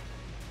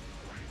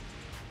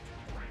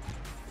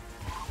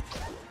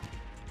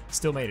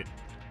 Still made it.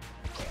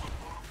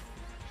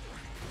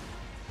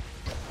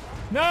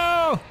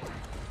 No!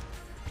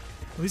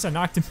 At least I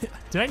knocked him.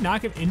 Did I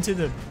knock him into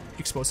the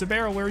explosive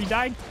barrel where he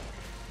died?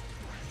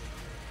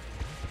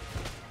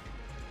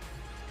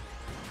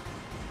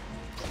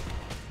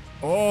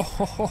 Oh,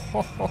 ho, ho,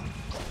 ho, ho.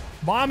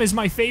 Bomb is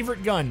my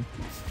favorite gun.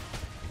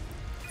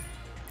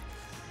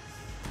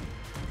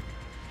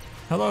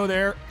 Hello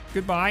there.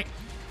 Goodbye.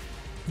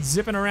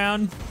 Zipping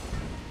around.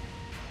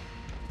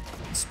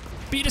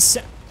 Speed of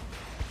sound.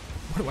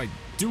 What do I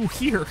do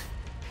here?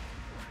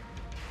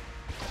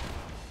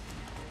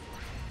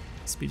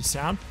 Speed of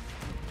sound.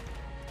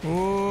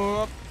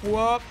 Whoop,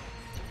 whoop.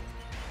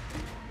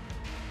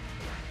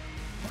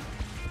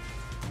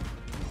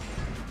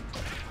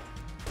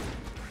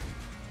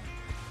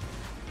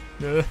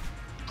 Oh,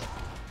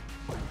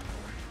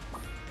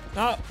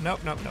 nope, nope,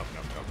 nope, nope,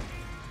 nope.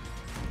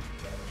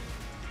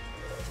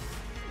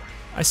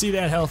 I see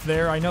that health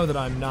there. I know that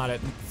I'm not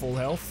at full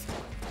health.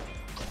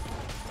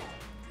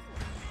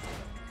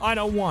 I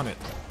don't want it.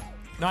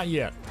 Not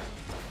yet.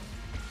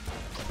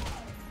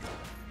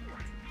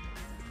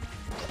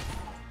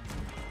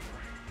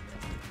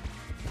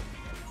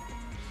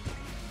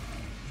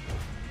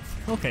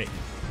 Okay.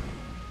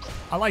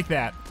 I like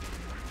that.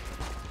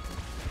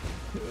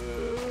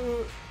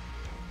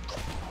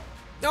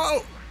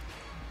 No!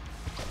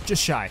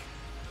 Just shy.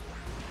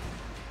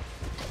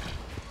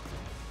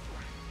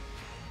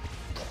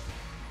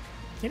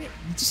 Can't it?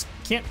 Just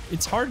can't.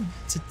 It's hard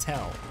to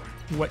tell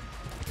what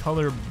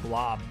color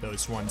blob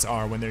those ones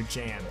are when they're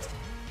jammed.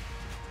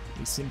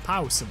 It's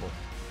impossible.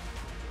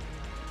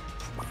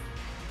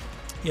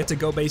 You have to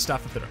go based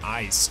off of their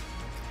eyes.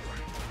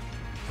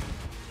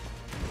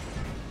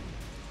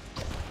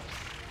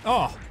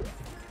 Oh!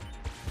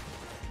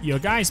 You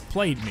guys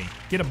played me.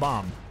 Get a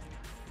bomb.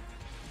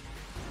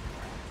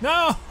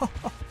 No!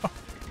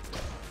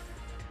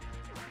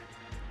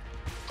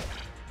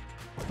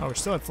 Oh, we're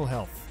still at full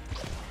health.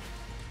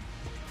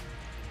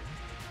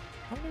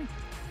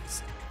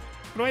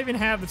 What do I even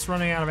have that's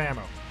running out of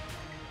ammo?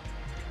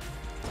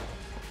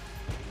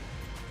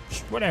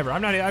 Whatever,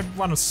 I'm not. I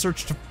want to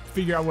search to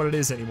figure out what it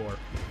is anymore.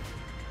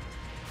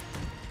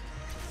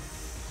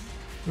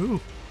 Ooh,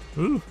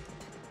 ooh.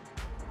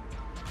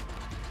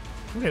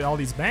 Look at all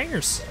these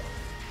bangers.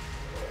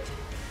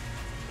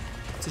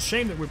 It's a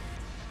shame that we're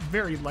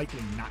very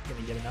likely not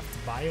going to get enough to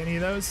buy any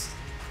of those.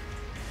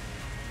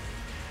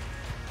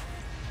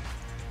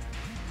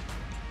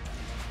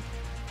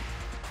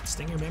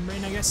 Stinger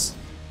membrane, I guess.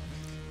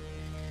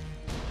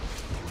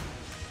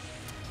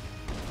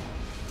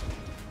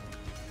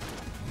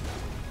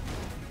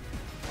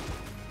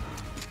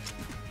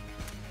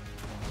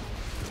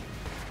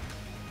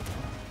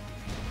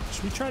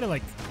 Should we try to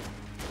like...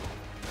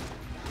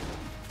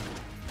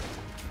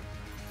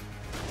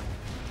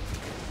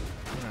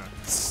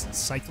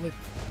 cycle it?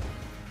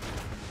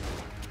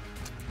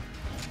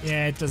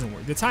 Yeah, it doesn't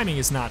work. The timing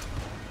is not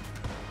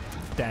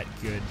that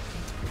good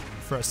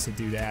for us to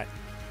do that.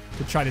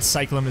 To try to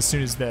cycle them as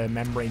soon as the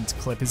membrane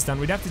clip is done.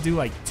 We'd have to do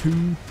like 2.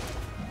 And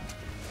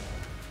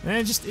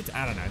I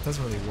don't know, it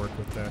doesn't really work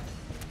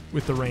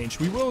with the range.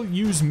 We will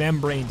use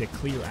membrane to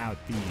clear out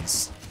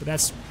these, but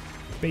that's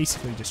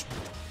basically just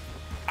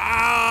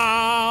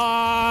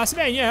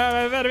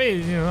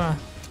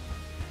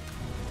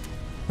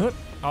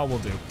all we'll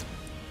do.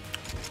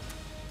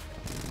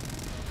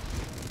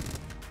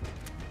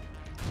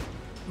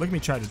 Look at me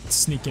try to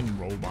sneak in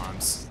roll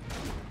bombs.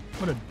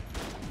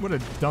 What a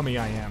dummy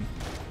I am.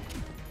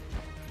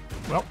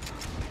 Well.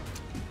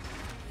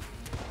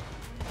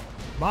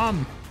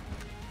 Bomb.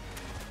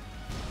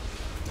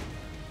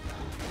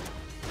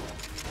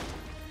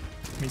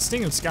 I mean,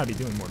 Stingham's gotta be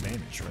doing more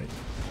damage, right?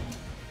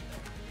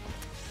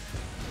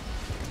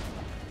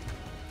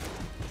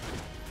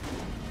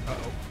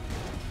 Uh-oh.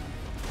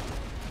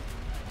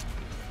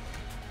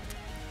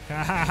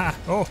 Ha ha ha.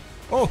 Oh,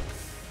 oh.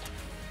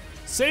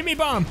 Save me,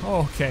 bomb!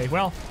 Oh, okay,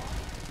 well,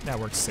 that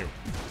works too.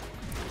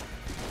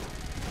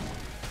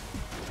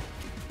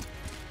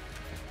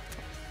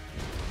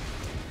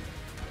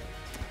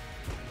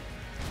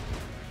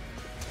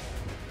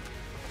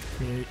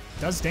 I mean, it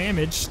does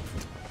damage.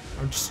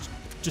 I'm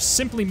just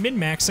simply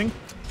min-maxing.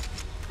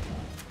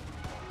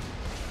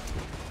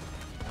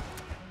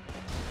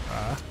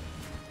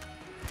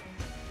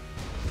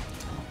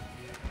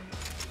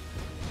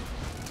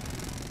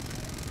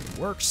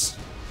 works.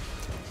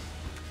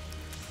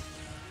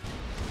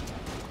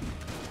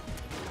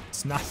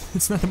 It's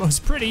not the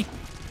most pretty.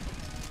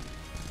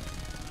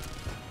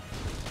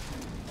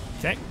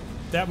 Okay,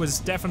 that was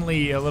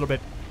definitely a little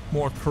bit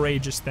more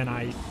courageous than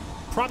I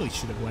probably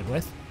should have went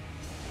with.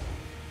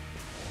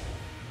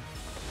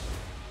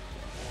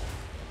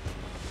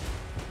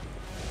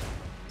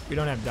 We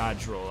don't have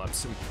dodge roll up,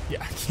 so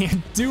yeah, I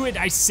can't do it.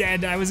 I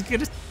said I was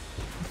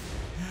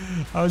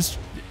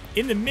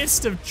in the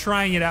midst of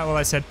trying it out while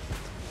I said,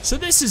 so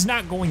this is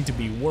not going to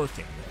be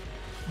working.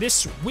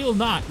 This will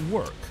not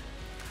work.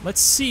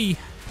 Let's see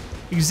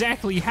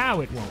exactly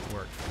how it won't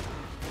work.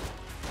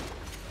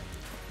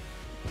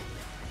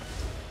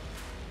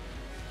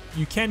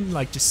 You can,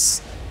 like,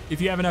 just,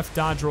 if you have enough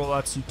dodge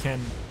roll-ups, you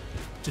can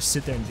just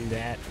sit there and do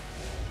that.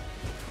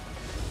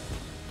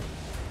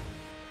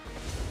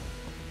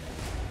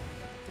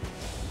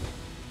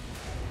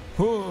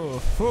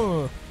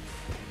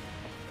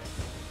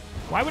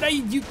 Why would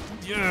I,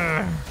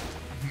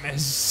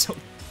 it's so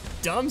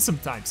dumb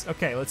sometimes.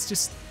 Okay, let's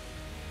just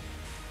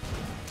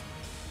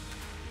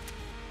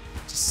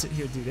sit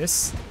here and do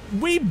this.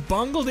 We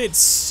bungled it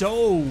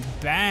so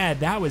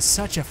bad. That was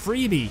such a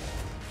freebie.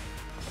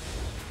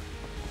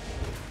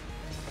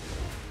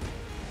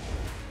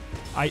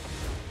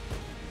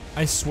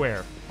 I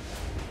swear.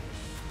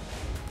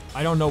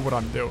 I don't know what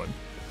I'm doing.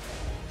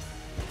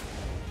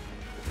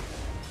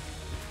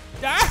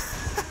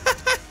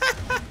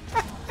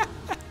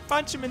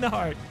 Punch him in the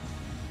heart.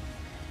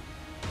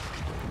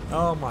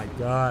 Oh my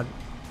god.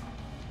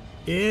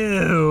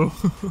 Ew.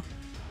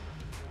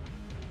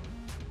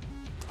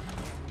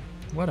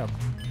 What a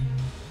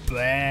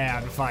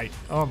bad fight.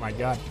 Oh my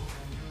god.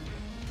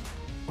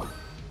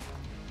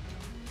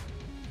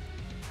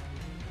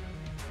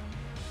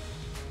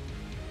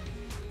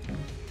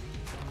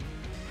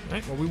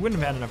 Alright, well, we wouldn't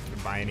have had enough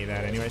to buy any of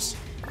that anyways.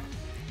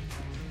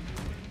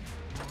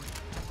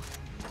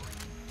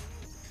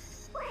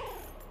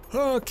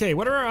 Okay,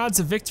 what are our odds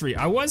of victory?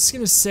 I was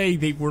gonna say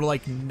they were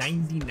like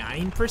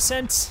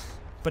 99%,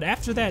 but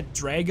after that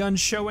Dragon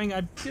showing,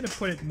 I'm gonna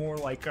put it more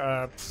like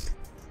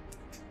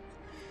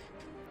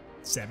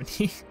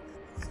 70.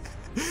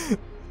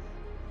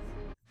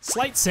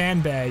 Slight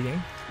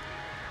sandbagging,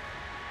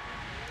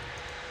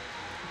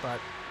 but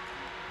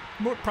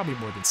probably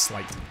more than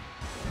slight.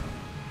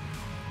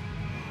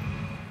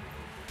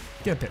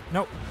 Get in the pit.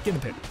 Nope, get in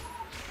the pit.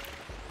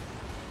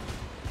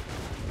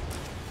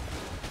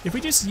 If we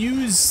just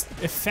use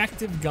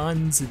effective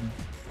guns and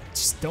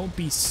just don't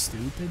be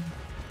stupid,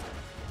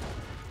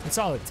 that's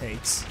all it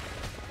takes.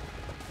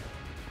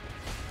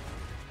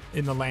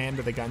 In the land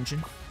of the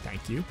Gungeon.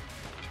 Thank you.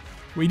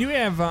 We do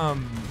have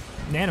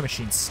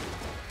nanomachines,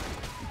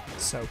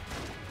 so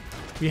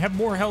we have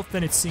more health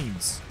than it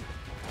seems.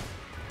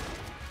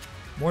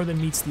 More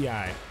than meets the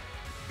eye.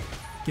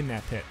 Get in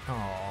that pit.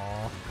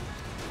 Aww.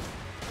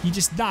 He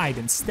just died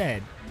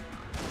instead.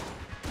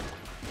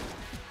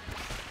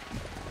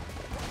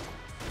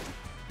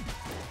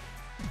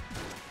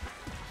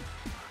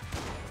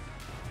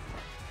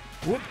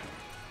 Whoop.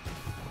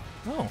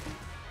 Oh.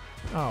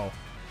 Oh.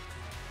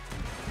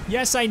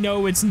 Yes, I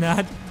know it's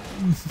not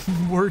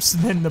worse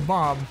than the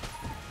bomb,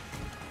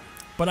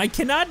 but I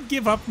cannot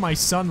give up my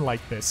son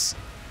like this.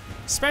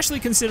 Especially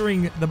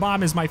considering the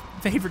bomb is my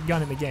favorite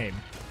gun in the game.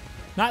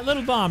 Not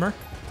Little Bomber.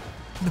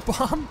 The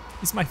bomb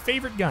is my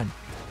favorite gun.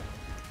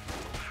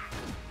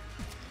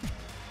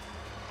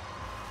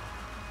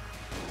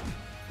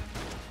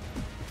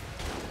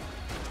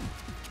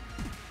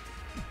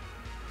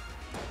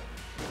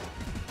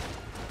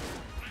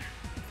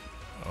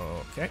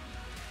 Okay.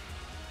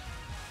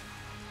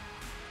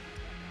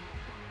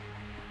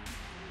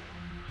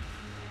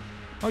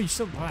 Oh, you're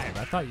still alive.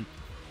 I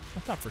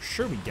thought for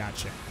sure we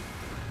got you.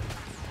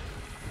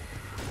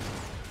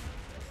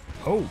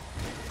 Oh.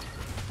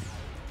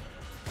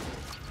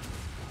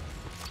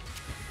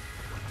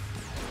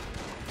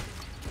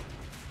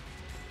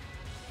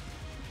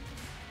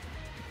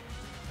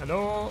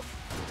 Hello.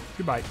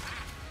 Goodbye.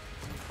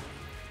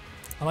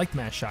 I like the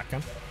mass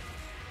shotgun.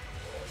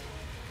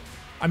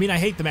 I mean, I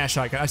hate the mass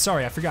shotgun. I'm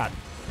sorry, I forgot.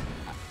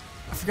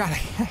 I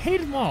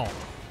hate them all.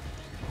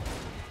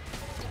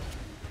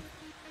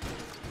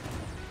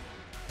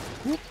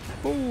 Whoop,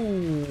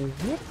 ooh,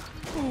 whoop,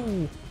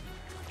 ooh.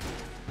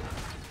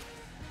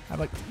 I have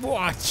like, oh,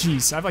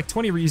 jeez. I have like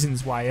 20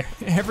 reasons why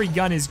every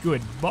gun is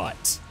good,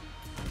 but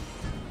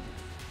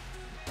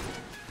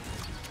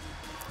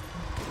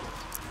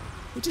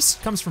it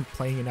just comes from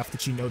playing enough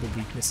that you know the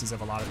weaknesses of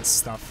a lot of this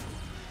stuff.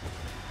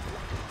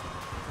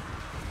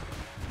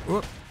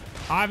 Whoop.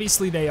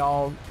 Obviously, they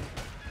all,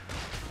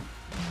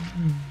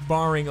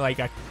 barring like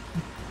a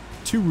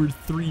 2 or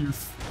 3 or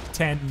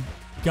 10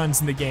 guns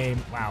in the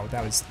game. Wow,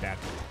 that was bad.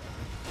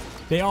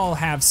 They all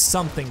have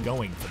something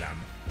going for them.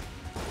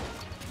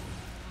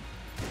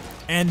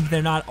 And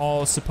they're not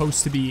all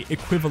supposed to be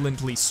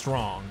equivalently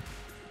strong.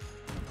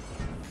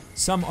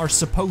 Some are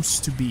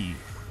supposed to be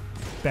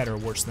better or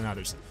worse than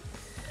others.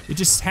 It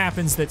just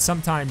happens that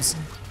sometimes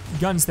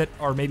guns that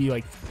are maybe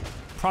like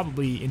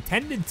probably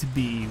intended to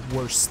be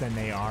worse than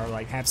they are,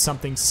 like have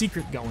something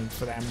secret going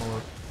for them,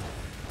 or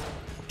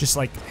just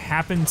like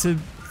happen to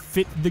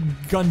fit the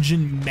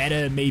Gungeon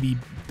meta maybe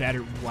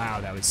better.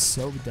 Wow, that was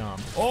so dumb.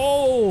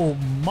 Oh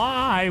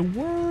my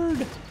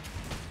word!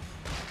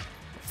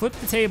 Flip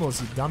the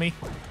tables, you dummy.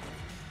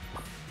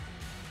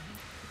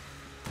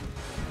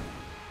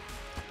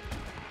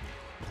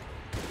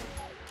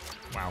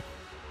 Wow.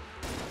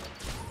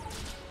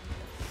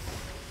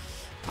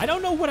 I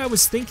don't know what I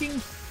was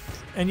thinking,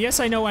 and yes,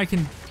 I know I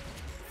can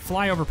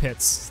fly over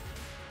pits.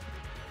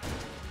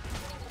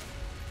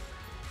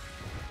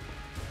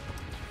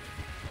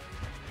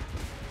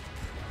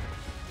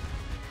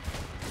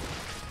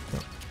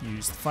 Don't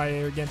use the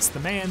fire against the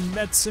man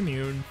that's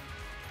immune.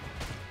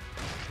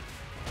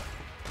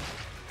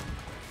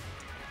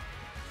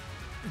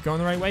 Going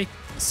the right way?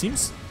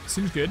 Seems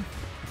good.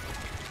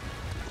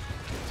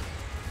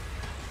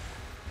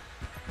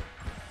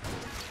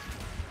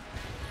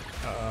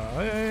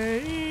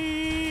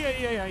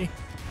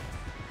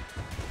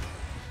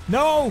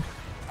 No!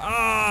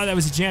 Ah, that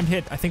was a jammed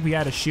hit. I think we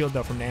had a shield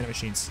though from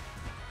nanomachines.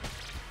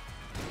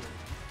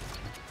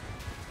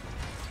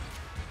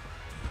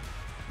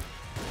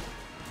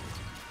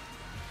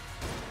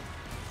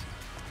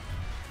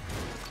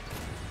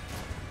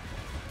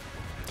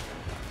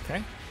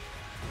 Okay.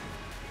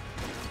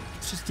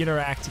 Let's just get our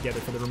act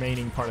together for the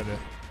remaining part of the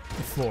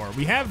floor.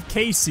 We have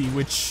Casey,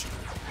 which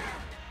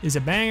is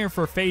a banger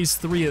for phase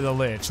 3 of the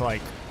Lich.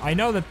 Like, I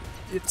know that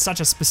it's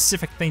such a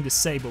specific thing to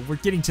say, but we're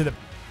getting to the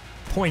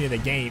point of the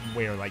game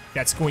where, like,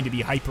 that's going to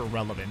be hyper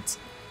relevant.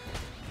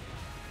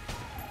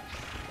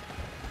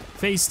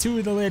 Phase 2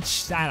 of the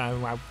Lich, I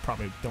don't know, I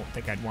probably don't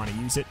think I'd want to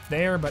use it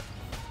there, but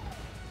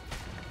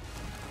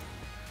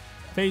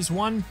phase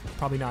 1,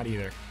 probably not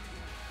either.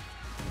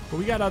 But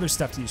we got other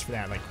stuff to use for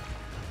that, like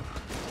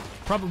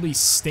probably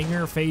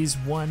Stinger phase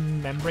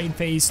 1, Membrane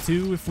phase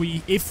 2,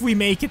 if we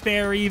make it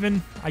there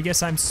even. I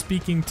guess I'm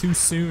speaking too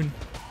soon,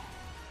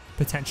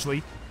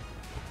 potentially.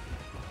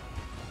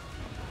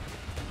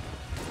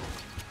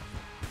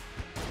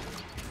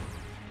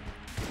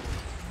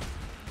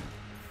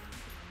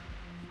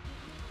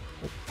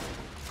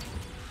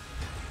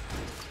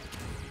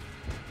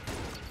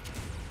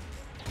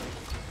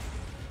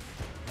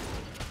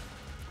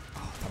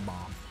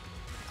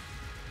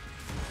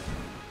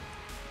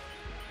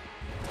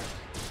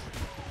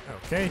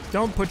 Okay,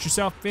 don't put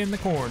yourself in the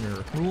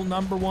corner. Rule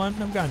number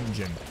 1 of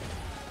Gungeon.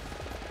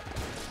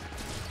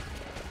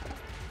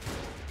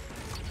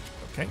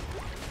 Okay.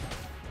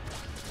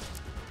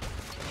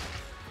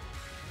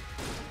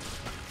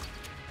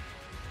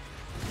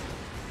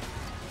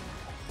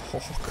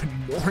 Oh,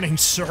 good morning,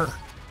 sir.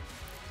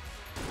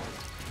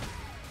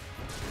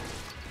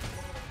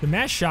 The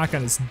mass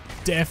shotgun is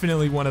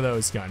definitely one of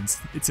those guns.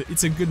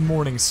 It's a good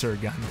morning, sir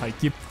gun.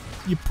 Like, you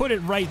put it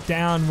right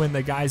down when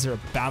the guys are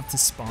about to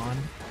spawn,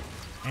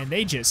 and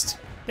they just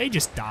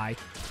die.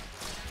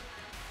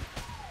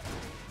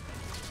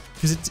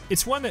 Because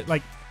it's one that,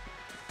 like,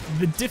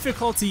 the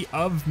difficulty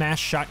of mass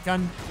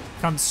shotgun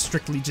comes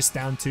strictly just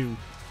down to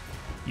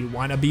you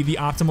want to be the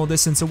optimal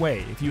distance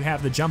away. If you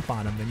have the jump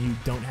on them, then you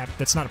don't have.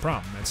 That's not a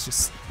problem. That's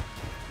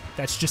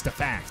just a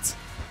fact.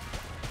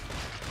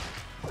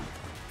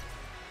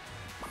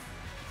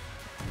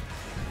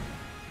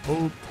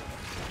 Oh.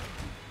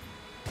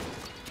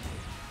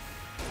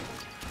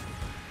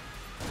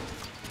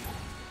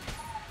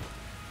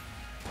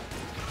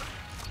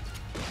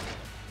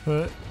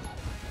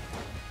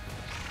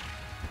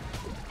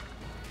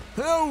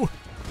 Oh!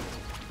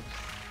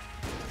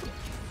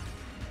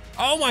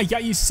 Oh my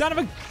god, you son of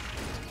a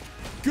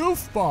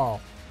goofball!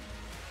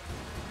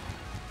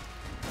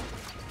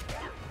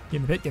 Get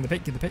in the pit, get in the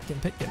pit, get in the pit, get in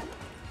the pit, get in.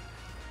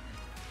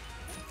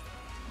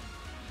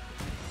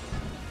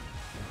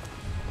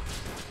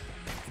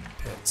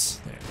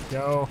 Pits, there we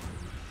go.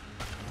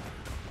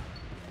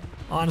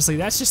 Honestly,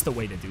 that's just the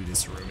way to do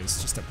this room,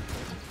 is just to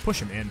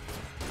push him in.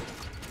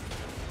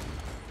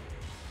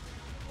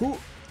 Ooh.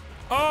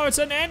 Oh, it's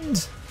an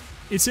end!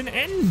 It's an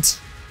end!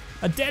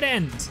 A dead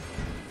end,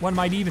 one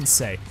might even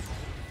say.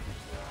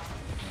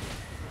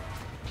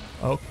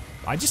 Oh,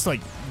 I just like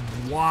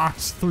walked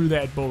through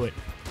that bullet.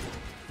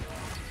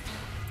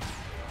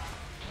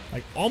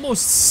 Like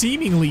almost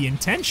seemingly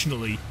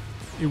intentionally.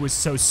 It was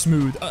so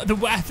smooth.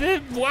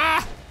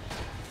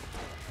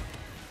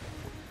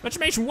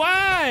 Retromation,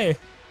 why?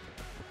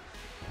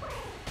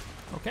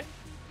 Okay.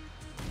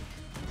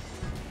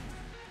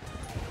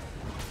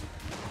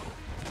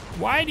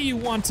 Why do you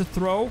want to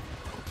throw?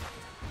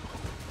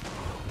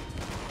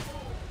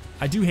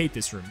 I do hate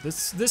this room.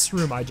 This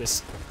room I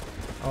just,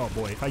 oh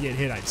boy, if I get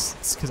hit,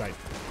 it's because I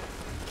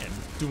am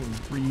doing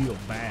real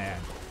bad.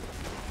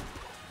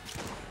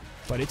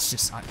 But it's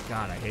just,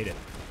 God, I hate it.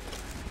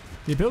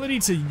 The ability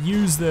to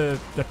use the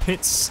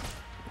pits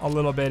a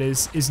little bit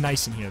is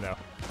nice in here though.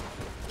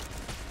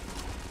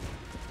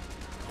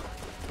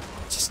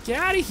 Just get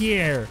out of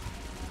here,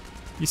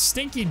 you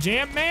stinky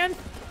jam man.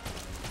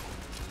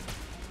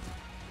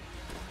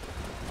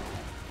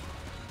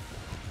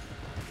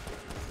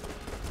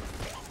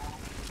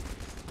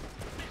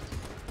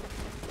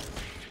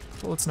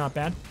 Bullet's not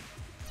bad.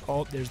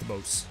 Oh, there's the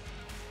bows.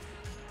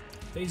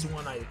 Phase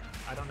 1, I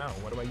don't know.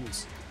 What do I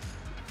use?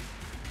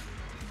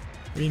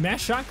 I mean,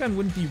 mass shotgun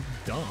wouldn't be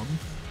dumb.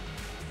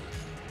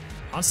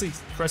 Honestly,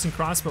 crescent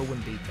crossbow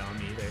wouldn't be dumb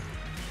either.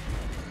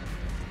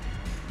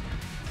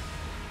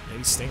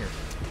 Maybe stinger.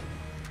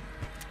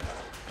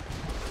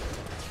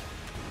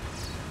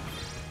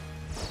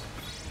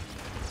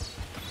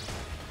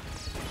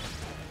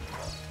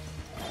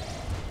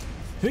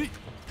 Hey! I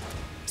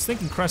was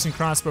thinking crescent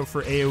crossbow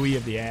for AoE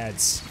of the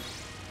ads.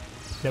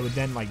 That would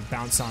then like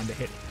bounce on to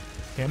hit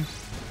him.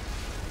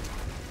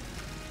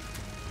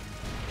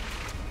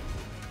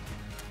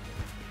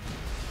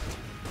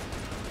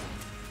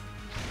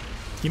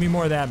 Give me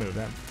more of that move.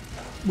 That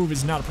move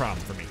is not a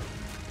problem for me.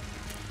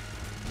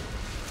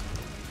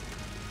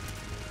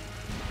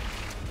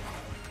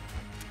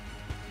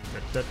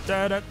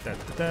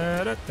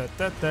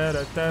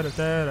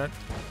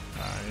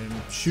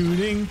 I'm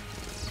shooting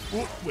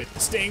with the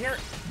stinger.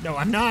 No,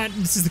 I'm not.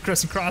 This is the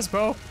crescent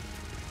crossbow.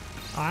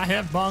 I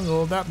have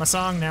bungled up my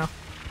song now.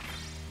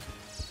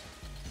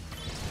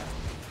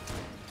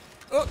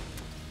 Oh,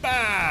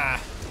 bah!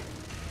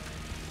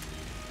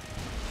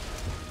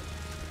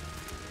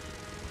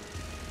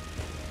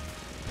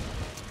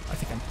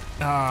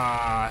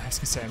 I was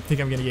gonna say, I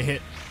think I'm gonna get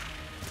hit.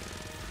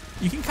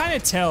 You can kind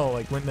of tell,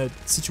 like, when the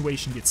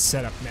situation gets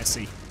set up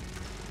messy.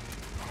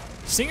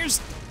 Stinger's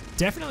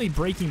definitely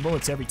breaking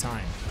bullets every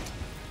time.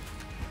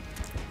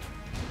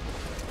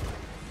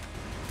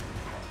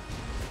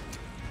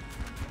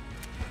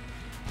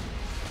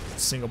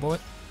 Single bullet.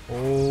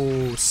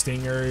 Oh,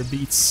 Stinger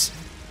beats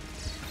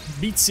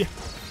you.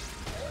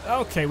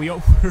 Okay, we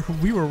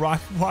were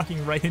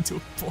walking right into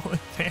a bullet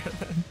there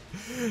then.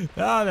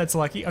 Ah, that's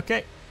lucky.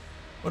 Okay.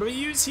 What do we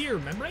use here?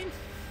 Membrane?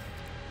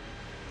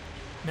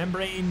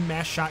 Membrane,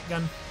 mass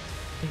shotgun. I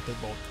think they're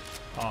both.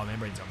 Oh,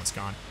 membrane's almost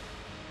gone.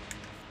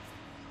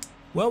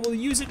 Well, we'll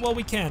use it while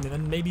we can, and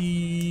then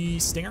maybe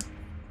stinger.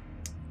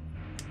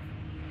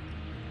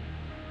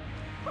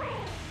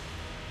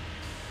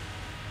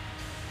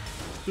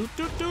 Do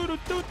do do do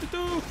do do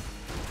do.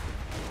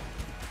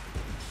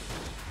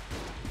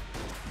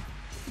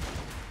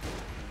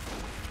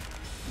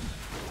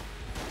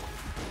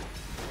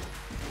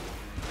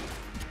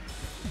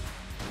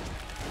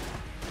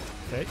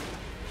 Okay.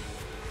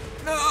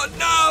 No,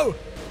 no!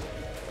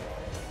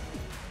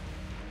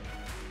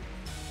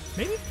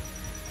 Maybe?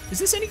 Is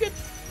this any good?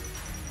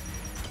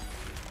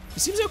 It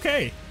seems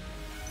okay.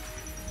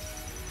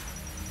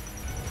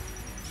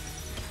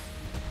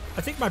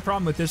 I think my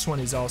problem with this one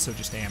is also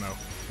just ammo,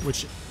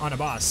 which on a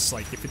boss,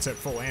 like if it's at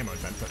full ammo,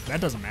 that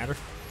doesn't matter.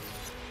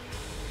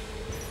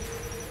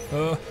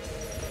 He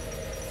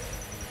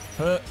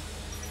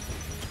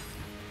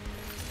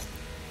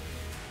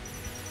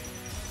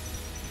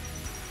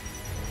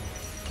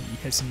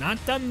has not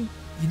done,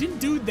 he didn't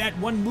do that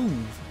one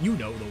move. You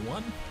know the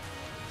one.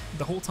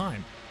 The whole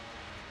time.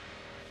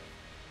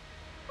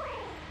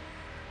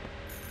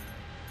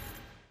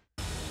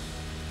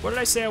 What did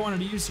I say I wanted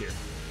to use here?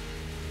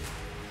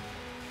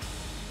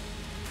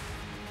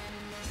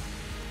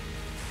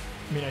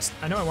 I mean,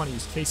 I know I want to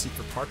use Casey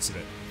for parts of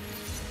it.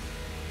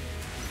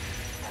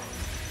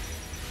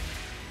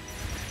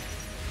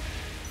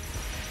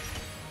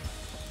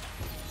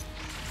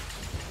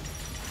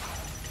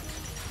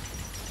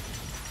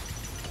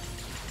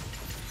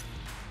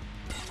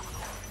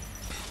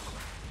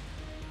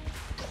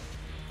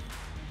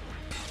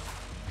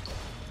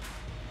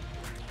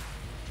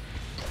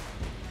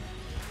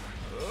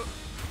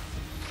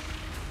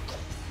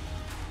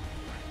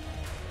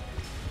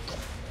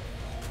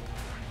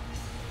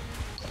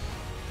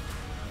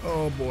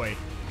 Oh boy.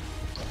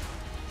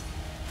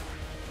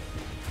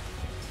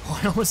 Oh,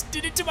 I almost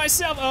did it to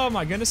myself. Oh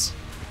my goodness.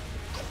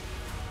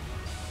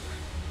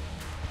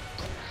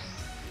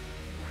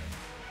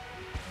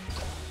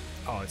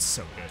 Oh, it's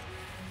so good.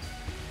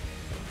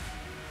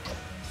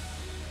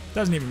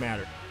 Doesn't even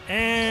matter.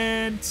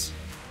 And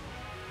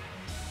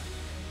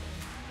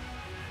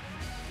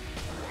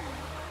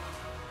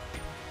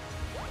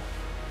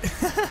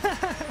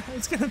I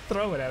was gonna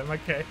throw it at him.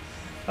 Okay.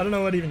 I don't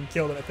know what even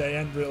killed him at the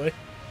end, really.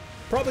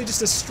 Probably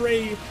just a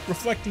stray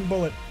reflecting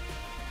bullet.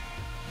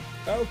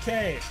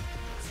 Okay.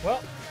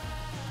 Well,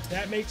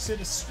 that makes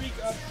it a streak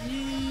of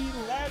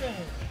 11.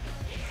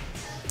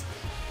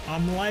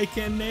 I'm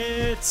liking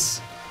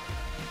it.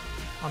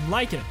 I'm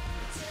liking it.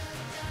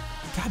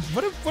 God,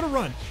 what a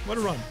run. What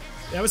a run.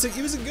 It was a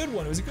good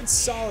one. It was a good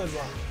solid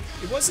run.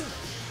 It wasn't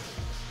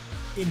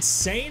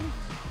insane.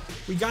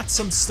 We got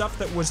some stuff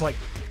that was like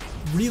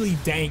really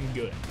dang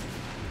good.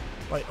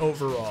 Like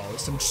overall,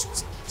 some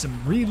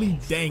really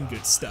dang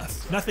good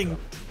stuff. Nothing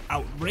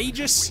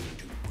outrageous,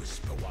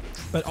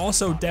 but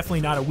also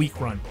definitely not a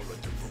weak run.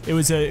 It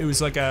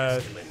was like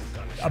a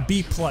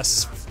B+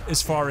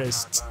 as far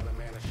as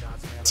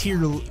tier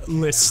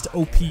list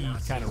OP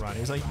kind of run.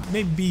 It was like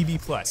maybe B+.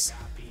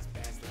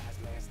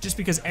 Just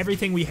because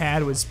everything we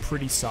had was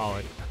pretty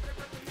solid.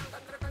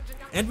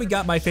 And we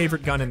got my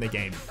favorite gun in the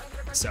game.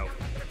 So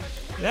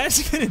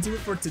that's gonna do it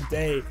for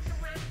today.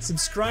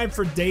 Subscribe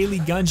for daily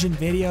Gungeon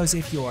videos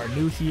if you are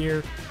new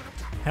here.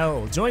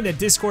 Hell, join the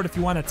Discord if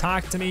you want to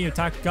talk to me or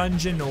talk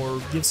Gungeon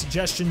or give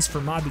suggestions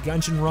for mod the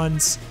Gungeon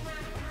runs.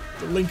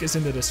 The link is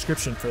in the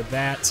description for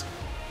that.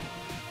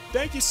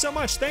 Thank you so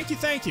much. Thank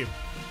you.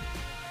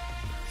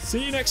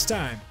 See you next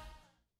time.